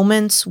the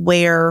moments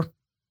where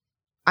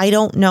I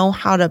don't know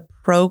how to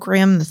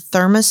program the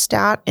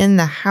thermostat in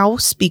the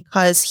house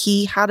because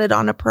he had it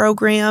on a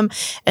program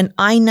and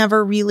I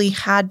never really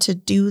had to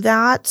do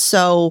that.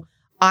 So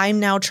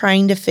I'm now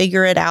trying to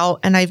figure it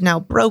out, and I've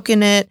now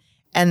broken it,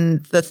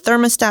 and the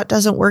thermostat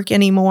doesn't work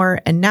anymore.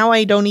 And now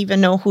I don't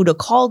even know who to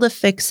call to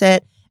fix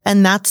it.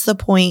 And that's the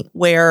point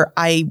where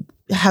I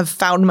have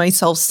found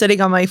myself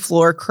sitting on my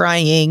floor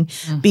crying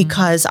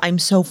because I'm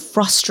so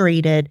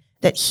frustrated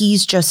that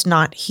he's just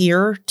not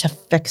here to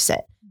fix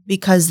it,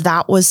 because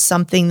that was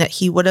something that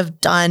he would have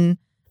done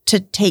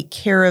to take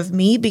care of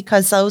me,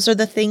 because those are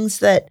the things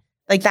that,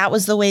 like, that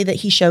was the way that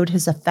he showed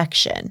his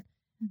affection.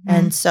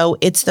 And so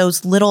it's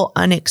those little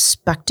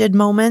unexpected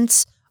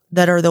moments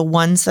that are the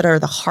ones that are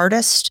the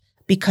hardest,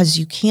 because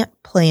you can't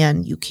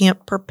plan, you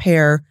can't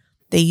prepare.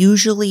 They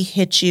usually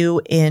hit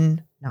you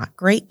in not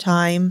great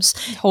times.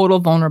 Total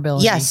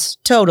vulnerability. Yes,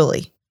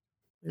 totally.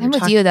 I'm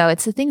with you though.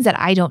 It's the things that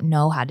I don't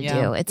know how to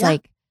do. It's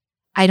like,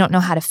 I don't know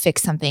how to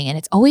fix something, and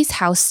it's always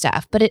house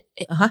stuff. But it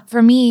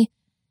for me,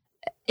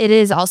 it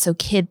is also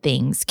kid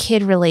things,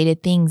 kid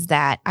related things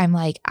that I'm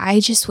like, I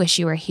just wish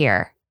you were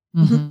here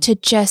to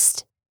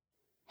just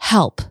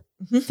help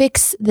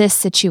fix this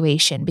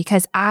situation,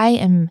 because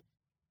I'm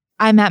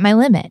at my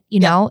limit, you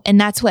know? And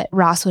that's what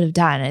Ross would have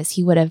done, is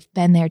he would have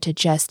been there to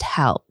just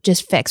help,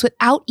 just fix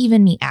without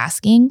even me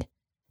asking.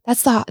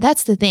 That's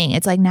the thing.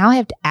 It's like, now I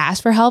have to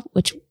ask for help,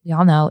 which we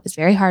all know is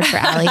very hard for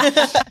Allie.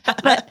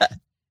 But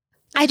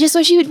I just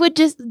wish you would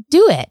just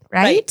do it.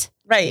 Right.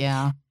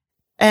 Yeah.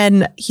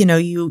 And,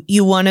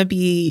 you want to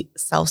be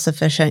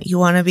self-sufficient. You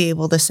want to be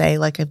able to say,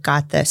 like, I've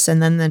got this.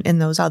 And then in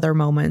those other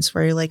moments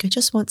where you're like, I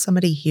just want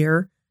somebody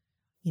here.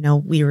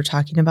 We were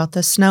talking about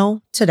the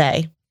snow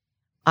today.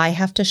 I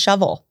have to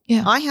shovel.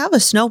 Yeah. I have a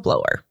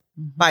snowblower,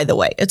 by the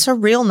way. It's a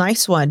real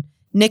nice one.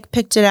 Nick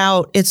picked it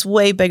out. It's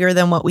way bigger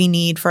than what we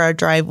need for our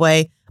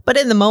driveway. But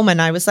in the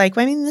moment, I was like,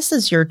 this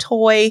is your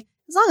toy.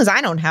 As long as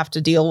I don't have to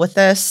deal with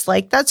this,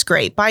 like, that's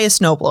great. Buy a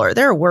snowblower.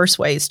 There are worse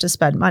ways to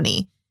spend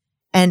money.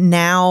 And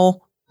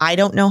now I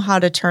don't know how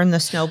to turn the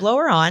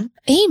snowblower on.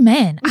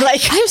 Amen.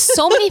 Like, I have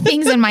so many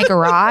things in my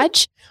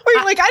garage. Or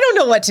you're like, I don't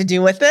know what to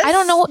do with this. I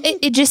don't know.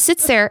 It just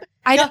sits there.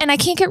 And I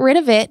can't get rid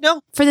of it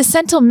for the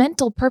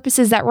sentimental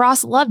purposes that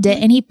Ross loved it.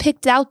 And he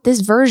picked out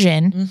this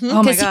version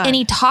and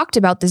he talked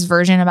about this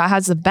version about how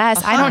it's the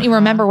best. I don't even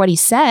remember what he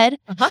said,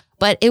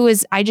 but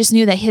I just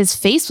knew that his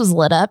face was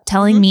lit up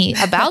telling me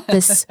about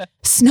this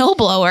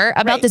snowblower,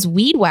 about this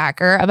weed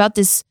whacker, about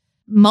this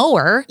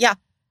mower. Yeah.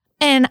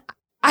 And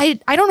I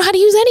don't know how to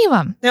use any of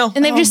them. No.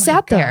 And they've just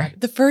sat there.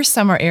 The first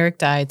summer Eric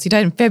died, so he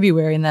died in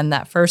February. And then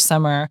that first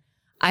summer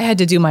I had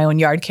to do my own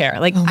yard care.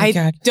 Like,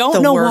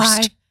 don't know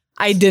why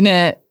I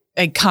didn't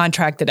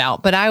contract it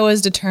out, but I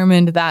was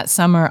determined that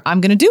summer I'm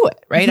going to do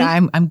it. Right.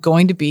 I'm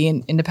going to be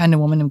an independent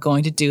woman. I'm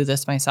going to do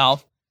this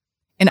myself.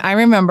 And I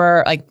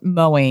remember like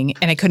mowing,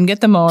 and I couldn't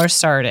get the mower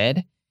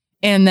started.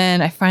 And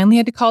then I finally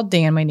had to call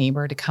Dan, my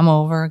neighbor, to come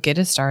over, get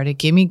it started,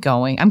 get me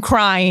going. I'm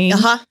crying.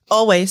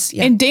 Always.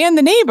 Yeah. And Dan,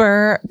 the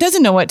neighbor,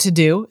 doesn't know what to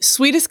do.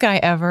 Sweetest guy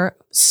ever.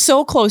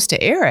 So close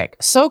to Eric,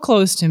 so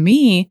close to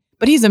me,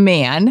 but he's a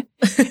man.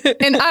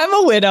 And I'm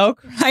a widow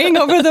crying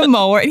over the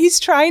mower, and he's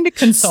trying to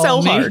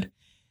console me. So hard.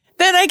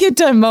 Then I get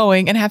done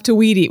mowing and have to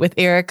weed eat with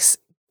Eric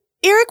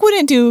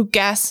wouldn't do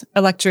gas,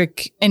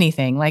 electric,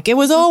 anything. Like it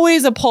was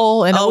always a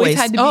pole and always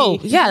had to be. Oh,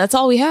 yeah, that's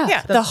all we have.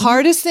 Yeah, the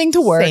hardest thing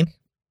to work. Same.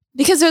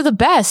 Because they're the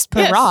best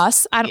per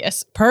Ross.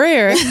 Per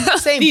Eric.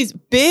 Same. These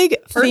big,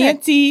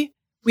 fancy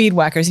weed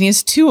whackers. And he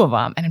has 2 of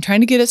them. And I'm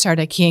trying to get it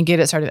started. I can't get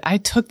it started. I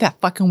took that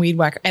fucking weed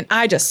whacker and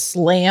I just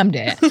slammed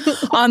it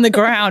on the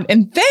ground.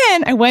 And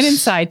then I went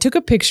inside, took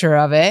a picture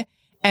of it,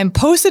 and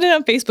posted it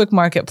on Facebook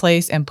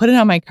Marketplace and put it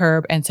on my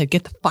curb and said,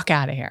 get the fuck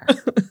out of here.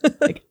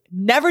 Like,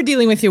 never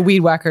dealing with your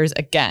weed whackers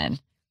again.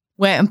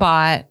 Went and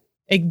bought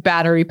a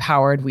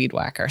battery-powered weed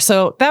whacker.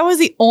 So that was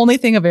the only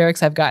thing of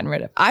Eric's I've gotten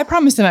rid of. I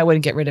promised him I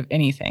wouldn't get rid of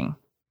anything.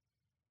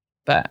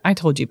 But I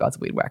told you about the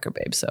weed whacker,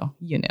 babe, so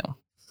you know.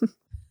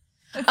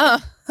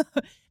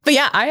 But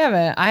yeah,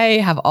 I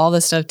have all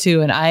this stuff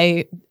too.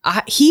 And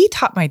he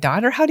taught my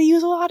daughter how to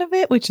use a lot of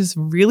it, which is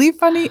really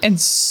funny and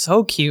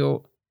so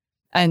cute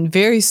and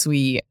very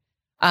sweet.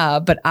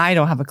 But I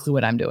don't have a clue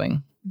what I'm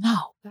doing. No,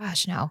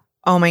 gosh, no.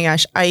 Oh my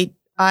gosh.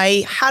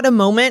 I had a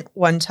moment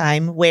one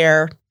time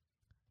where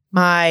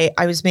I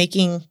was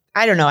making,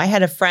 I don't know, I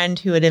had a friend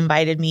who had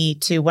invited me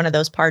to one of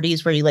those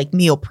parties where you like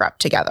meal prep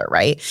together,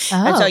 right?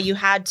 Oh. And so you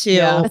had to.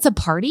 Yeah. That's a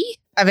party?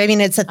 I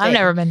mean, it's a thing. I've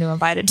never been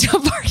invited to a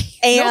party.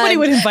 And nobody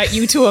would invite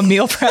you to a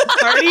meal prep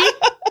party.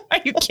 Are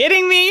you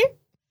kidding me?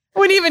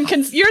 Wouldn't even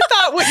your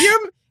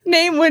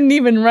name wouldn't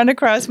even run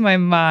across my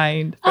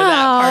mind for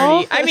that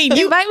party. I mean,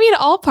 you invite me to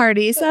all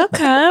parties. I'll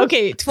come.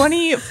 Okay,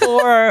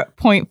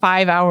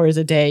 24.5 hours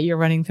a day you're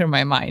running through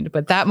my mind.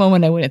 But that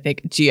moment I wouldn't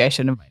think, gee, I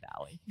should invite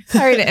Allie.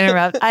 Sorry to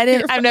interrupt.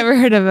 I've never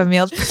heard of a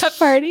meal prep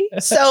party.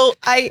 So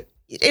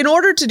in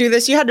order to do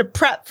this, you had to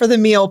prep for the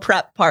meal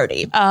prep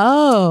party.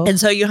 Oh. And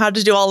so you had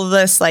to do all of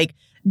this like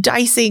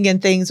dicing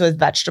and things with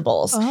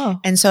vegetables. Oh.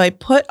 And so I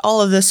put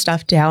all of this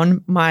stuff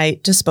down my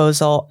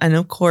disposal, and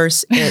of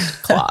course it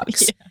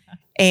clogs. Yeah.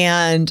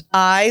 And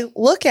I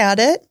look at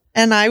it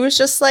and I was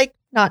just like,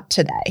 not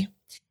today.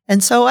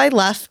 And so I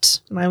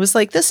left and I was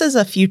like, this is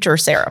a future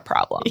Sarah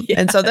problem.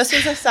 Yeah. And so this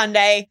was a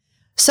Sunday.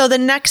 So the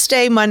next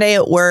day, Monday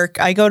at work,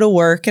 I go to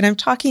work and I'm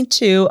talking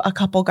to a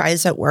couple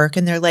guys at work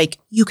and they're like,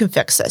 you can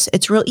fix this.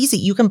 It's real easy.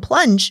 You can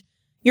plunge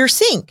your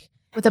sink.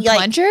 With a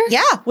plunger?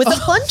 Yeah, with a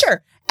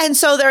plunger. And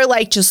so they're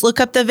like, just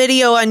look up the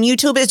video on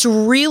YouTube. It's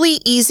really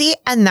easy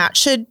and that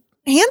should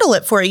handle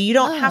it for you. You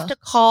don't have to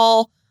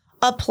call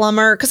a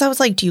plumber. Because I was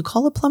like, do you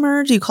call a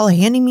plumber? Do you call a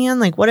handyman?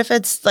 Like, what if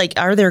it's like,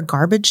 are there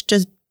garbage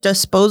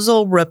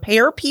disposal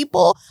repair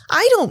people?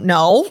 I don't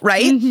know,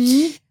 right?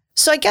 Mm-hmm.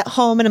 So I get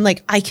home and I'm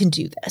like, I can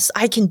do this.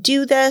 I can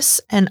do this.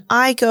 And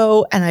I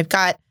go and I've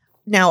got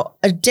now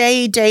a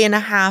day and a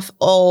half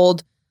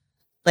old,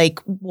 like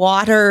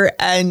water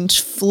and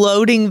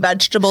floating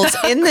vegetables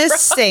in this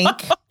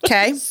sink.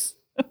 Okay.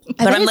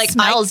 But I'm like, it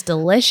smells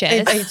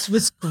delicious. It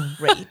was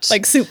great.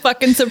 Like soup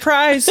fucking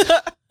surprise.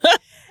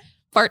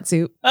 Fart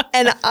soup.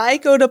 And I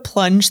go to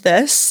plunge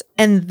this,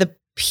 and the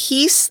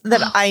piece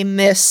that I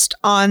missed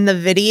on the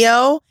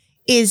video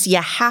is you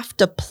have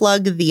to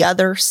plug the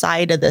other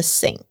side of the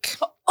sink.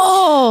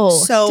 Oh,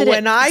 so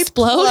when I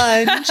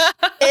plunge,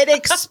 it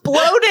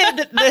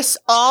exploded this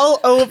all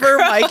over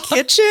my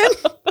kitchen,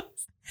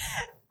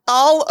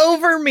 all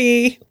over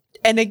me.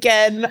 And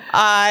again,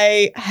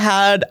 I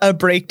had a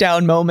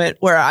breakdown moment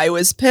where I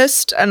was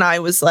pissed and I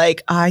was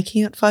like, I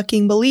can't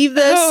fucking believe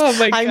this. Oh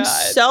my God. I'm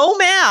so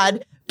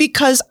mad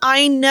because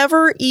I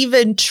never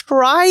even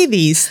try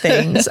these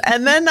things.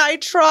 And then I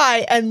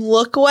try and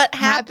look what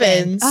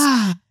happens.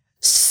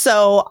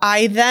 So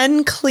I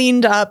then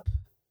cleaned up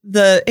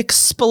the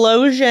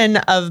explosion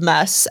of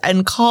mess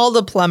and called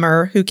a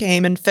plumber who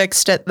came and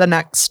fixed it the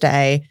next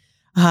day,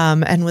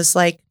 and was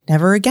like,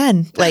 never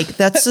again. Like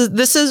this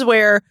is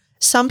where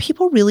some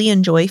people really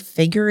enjoy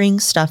figuring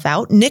stuff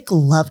out. Nick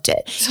loved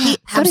it. He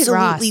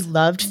absolutely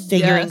loved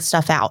figuring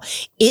stuff out.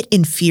 It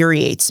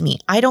infuriates me.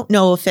 I don't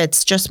know if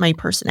it's just my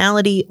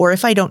personality or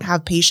if I don't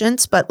have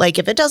patience, but like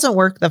if it doesn't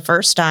work the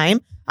first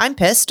time, I'm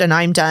pissed and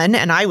I'm done.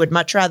 And I would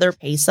much rather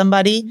pay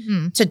somebody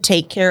to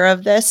take care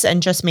of this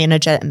and just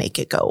manage it and make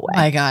it go away.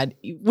 My God,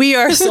 we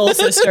are soul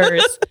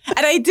sisters.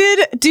 And I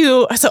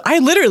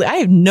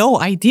have no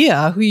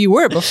idea who you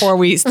were before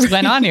we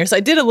went on here. So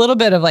I did a little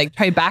bit of like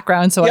try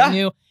background. So I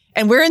knew,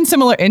 and we're in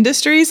similar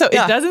industries. So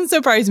it doesn't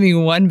surprise me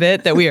one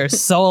bit that we are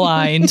so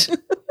aligned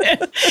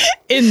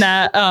in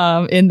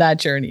that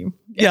journey.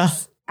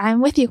 Yes.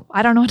 I'm with you.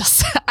 I don't know what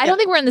else. I don't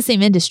think we're in the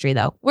same industry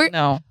though.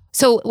 No.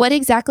 So what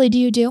exactly do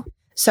you do?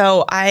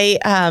 So I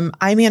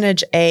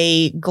manage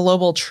a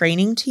global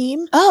training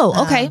team.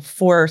 Oh, okay.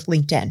 For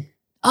LinkedIn.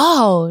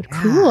 Oh,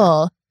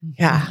 cool.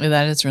 Yeah.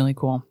 That is really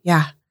cool.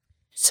 Yeah.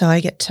 So I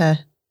get to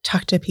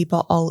talk to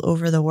people all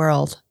over the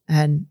world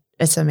and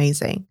it's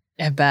amazing.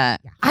 I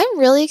bet. I'm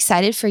really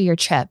excited for your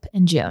trip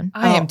in June.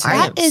 I am too.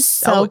 That is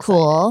so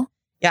cool.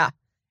 Yeah.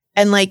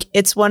 And like,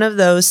 it's one of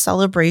those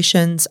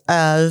celebrations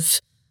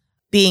of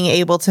being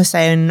able to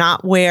say, I'm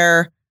not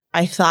where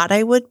I thought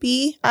I would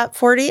be at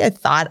 40. I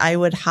thought I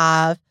would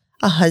have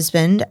a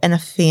husband and a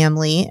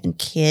family and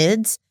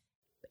kids.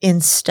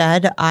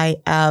 Instead, I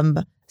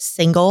am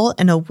single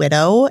and a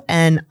widow,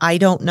 and I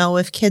don't know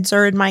if kids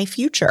are in my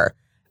future.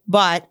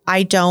 But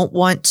I don't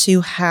want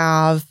to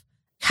have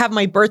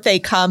my birthday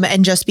come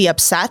and just be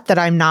upset that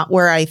I'm not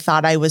where I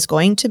thought I was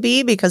going to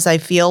be, because I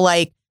feel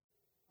like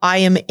I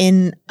am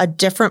in a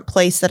different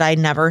place that I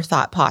never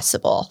thought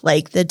possible.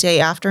 Like the day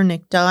after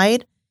Nick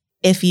died,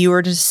 if you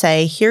were to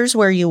say, here's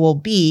where you will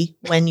be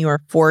when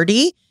you're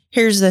 40,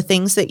 here's the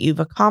things that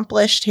you've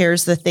accomplished,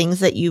 here's the things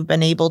that you've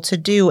been able to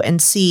do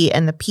and see,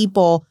 and the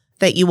people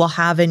that you will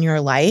have in your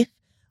life,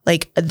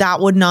 like that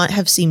would not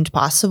have seemed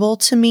possible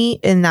to me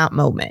in that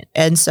moment.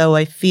 And so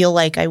I feel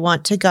like I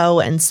want to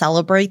go and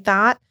celebrate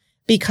that,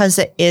 because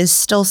it is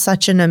still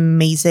such an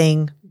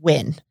amazing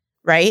win,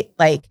 right?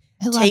 Like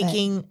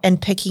taking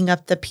and picking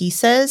up the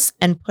pieces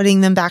and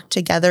putting them back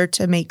together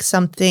to make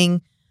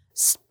something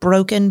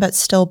broken but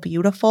still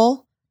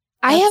beautiful.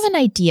 I have an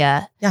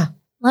idea. Yeah.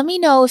 Let me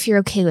know if you're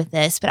okay with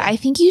this, but I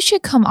think you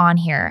should come on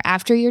here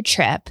after your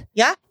trip.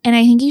 Yeah. And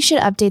I think you should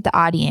update the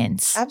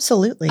audience.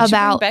 Absolutely.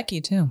 About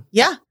Becky too.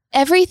 Yeah.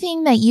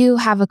 Everything that you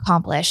have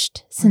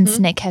accomplished since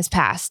Nick has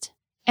passed.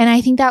 And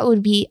I think that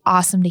would be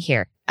awesome to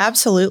hear.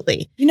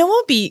 Absolutely. You know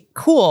what would be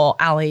cool,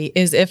 Allie,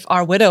 is if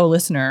our widow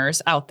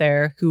listeners out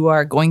there who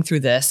are going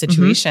through this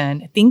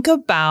situation, think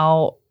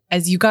about,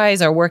 as you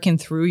guys are working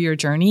through your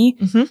journey,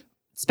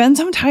 spend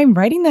some time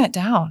writing that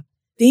down.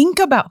 Think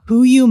about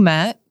who you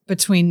met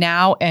between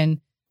now and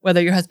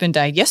whether your husband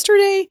died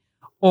yesterday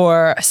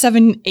or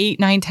 7, 8,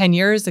 9, 10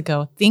 years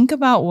ago. Think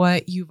about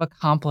what you've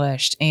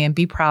accomplished and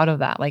be proud of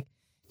that. Like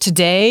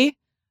today,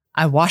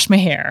 I washed my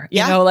hair,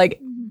 you know,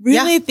 like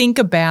really think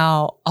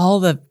about all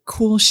the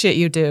cool shit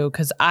you do.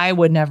 Cause I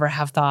would never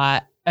have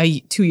thought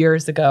 2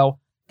 years ago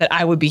that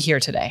I would be here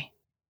today.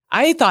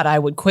 I thought I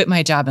would quit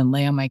my job and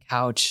lay on my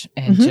couch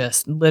and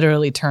just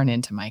literally turn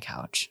into my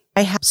couch.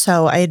 I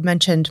had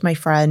mentioned my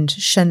friend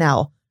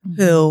Chanel,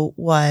 who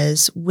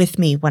was with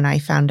me when I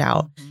found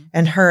out,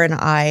 and her and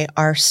I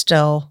are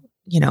still,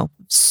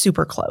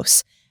 super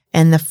close.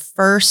 And the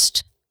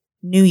first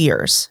New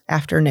Year's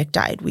after Nick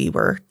died, we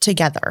were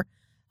together.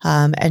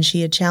 And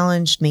she had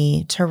challenged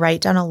me to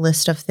write down a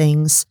list of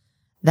things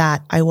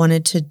that I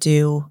wanted to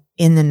do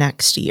in the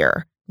next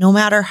year, no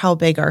matter how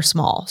big or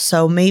small.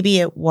 So maybe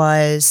it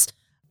was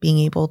being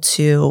able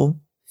to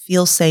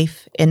feel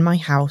safe in my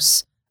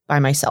house by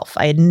myself.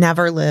 I had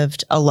never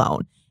lived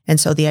alone. And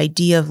so the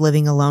idea of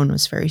living alone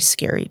was very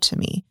scary to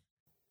me.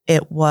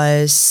 It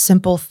was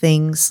simple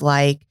things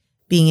like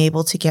being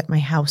able to get my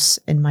house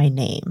in my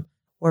name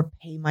or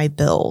pay my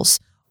bills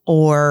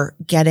or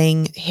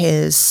getting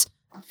his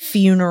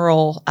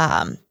funeral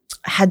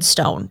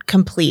headstone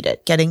completed,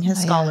 getting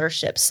his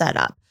scholarship set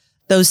up,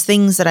 those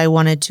things that I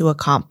wanted to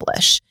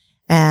accomplish.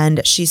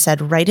 And she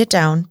said, write it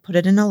down, put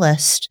it in a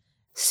list,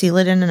 seal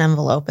it in an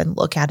envelope, and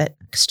look at it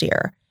next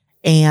year.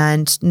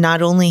 And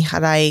not only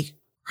had I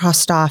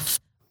crossed off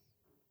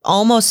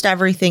almost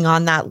everything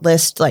on that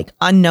list, like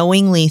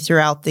unknowingly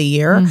throughout the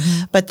year,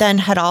 but then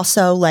had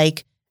also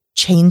like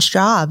changed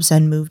jobs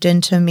and moved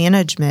into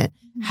management,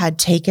 had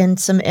taken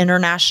some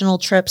international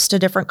trips to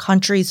different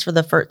countries for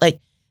the first,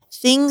 like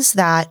things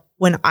that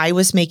when I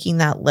was making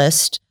that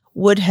list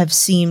would have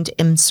seemed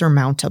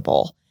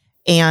insurmountable.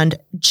 And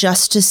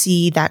just to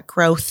see that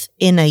growth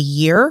in a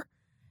year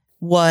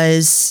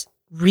was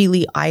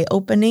really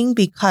eye-opening,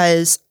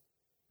 because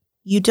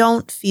you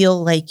don't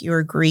feel like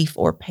your grief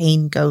or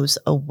pain goes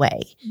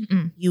away.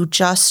 You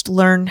just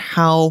learn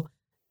how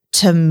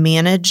to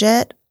manage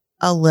it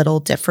a little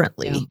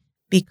differently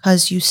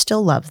because you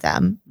still love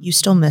them, you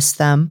still miss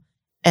them,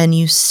 and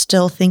you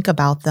still think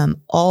about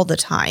them all the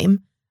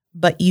time.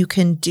 But you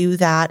can do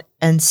that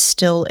and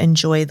still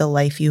enjoy the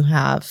life you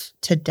have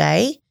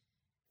today.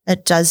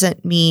 That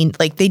doesn't mean,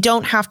 like, they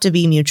don't have to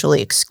be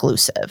mutually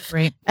exclusive.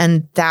 Right.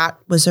 And that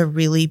was a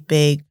really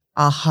big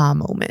aha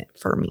moment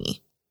for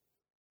me.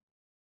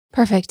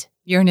 Perfect.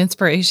 You're an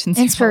inspiration.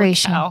 Sarah.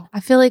 Inspiration. Wow. I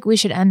feel like we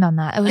should end on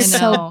that. It was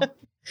so.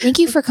 Thank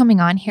you for coming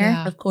on here.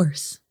 Yeah. Of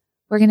course.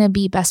 We're going to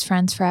be best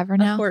friends forever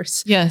now. Of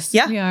course. Yes.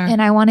 Yeah. We are.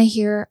 And I want to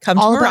hear Come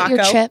all to about your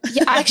Morocco. trip.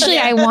 Yeah, actually,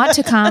 I want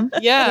to come.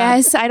 Yeah.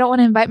 Yes. I don't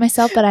want to invite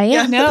myself, but I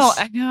am. I know.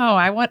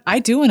 I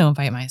do want to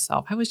invite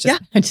myself. I'm just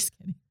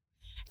kidding.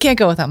 Can't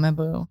go without my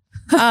boo.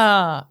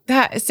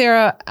 That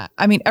Sarah,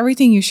 I mean,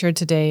 everything you shared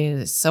today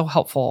is so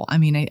helpful. I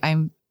mean,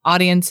 I'm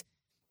audience.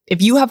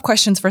 If you have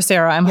questions for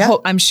Sarah,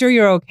 I'm sure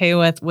you're okay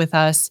with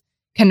us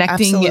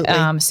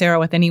connecting Sarah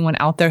with anyone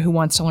out there who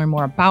wants to learn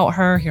more about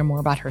her, hear more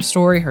about her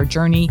story, her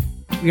journey.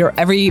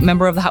 Every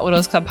member of the Hot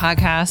Widows Club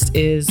podcast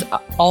is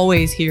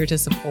always here to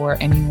support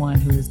anyone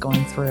who is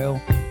going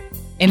through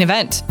an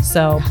event.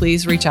 So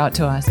please reach out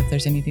to us if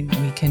there's anything that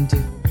we can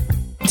do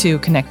to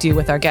connect you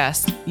with our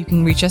guests. You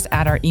can reach us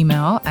at our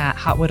email at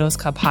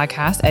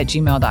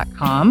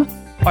hotwidowsclubpodcast@gmail.com.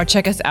 or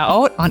check us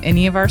out on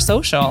any of our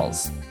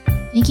socials.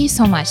 Thank you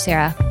so much,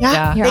 Sarah.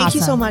 Yeah. You're Thank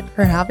you awesome. so much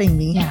for having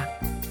me. Yeah.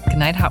 Good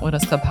night, Hot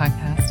Widows Club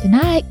podcast. Good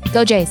night.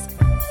 Go Jays.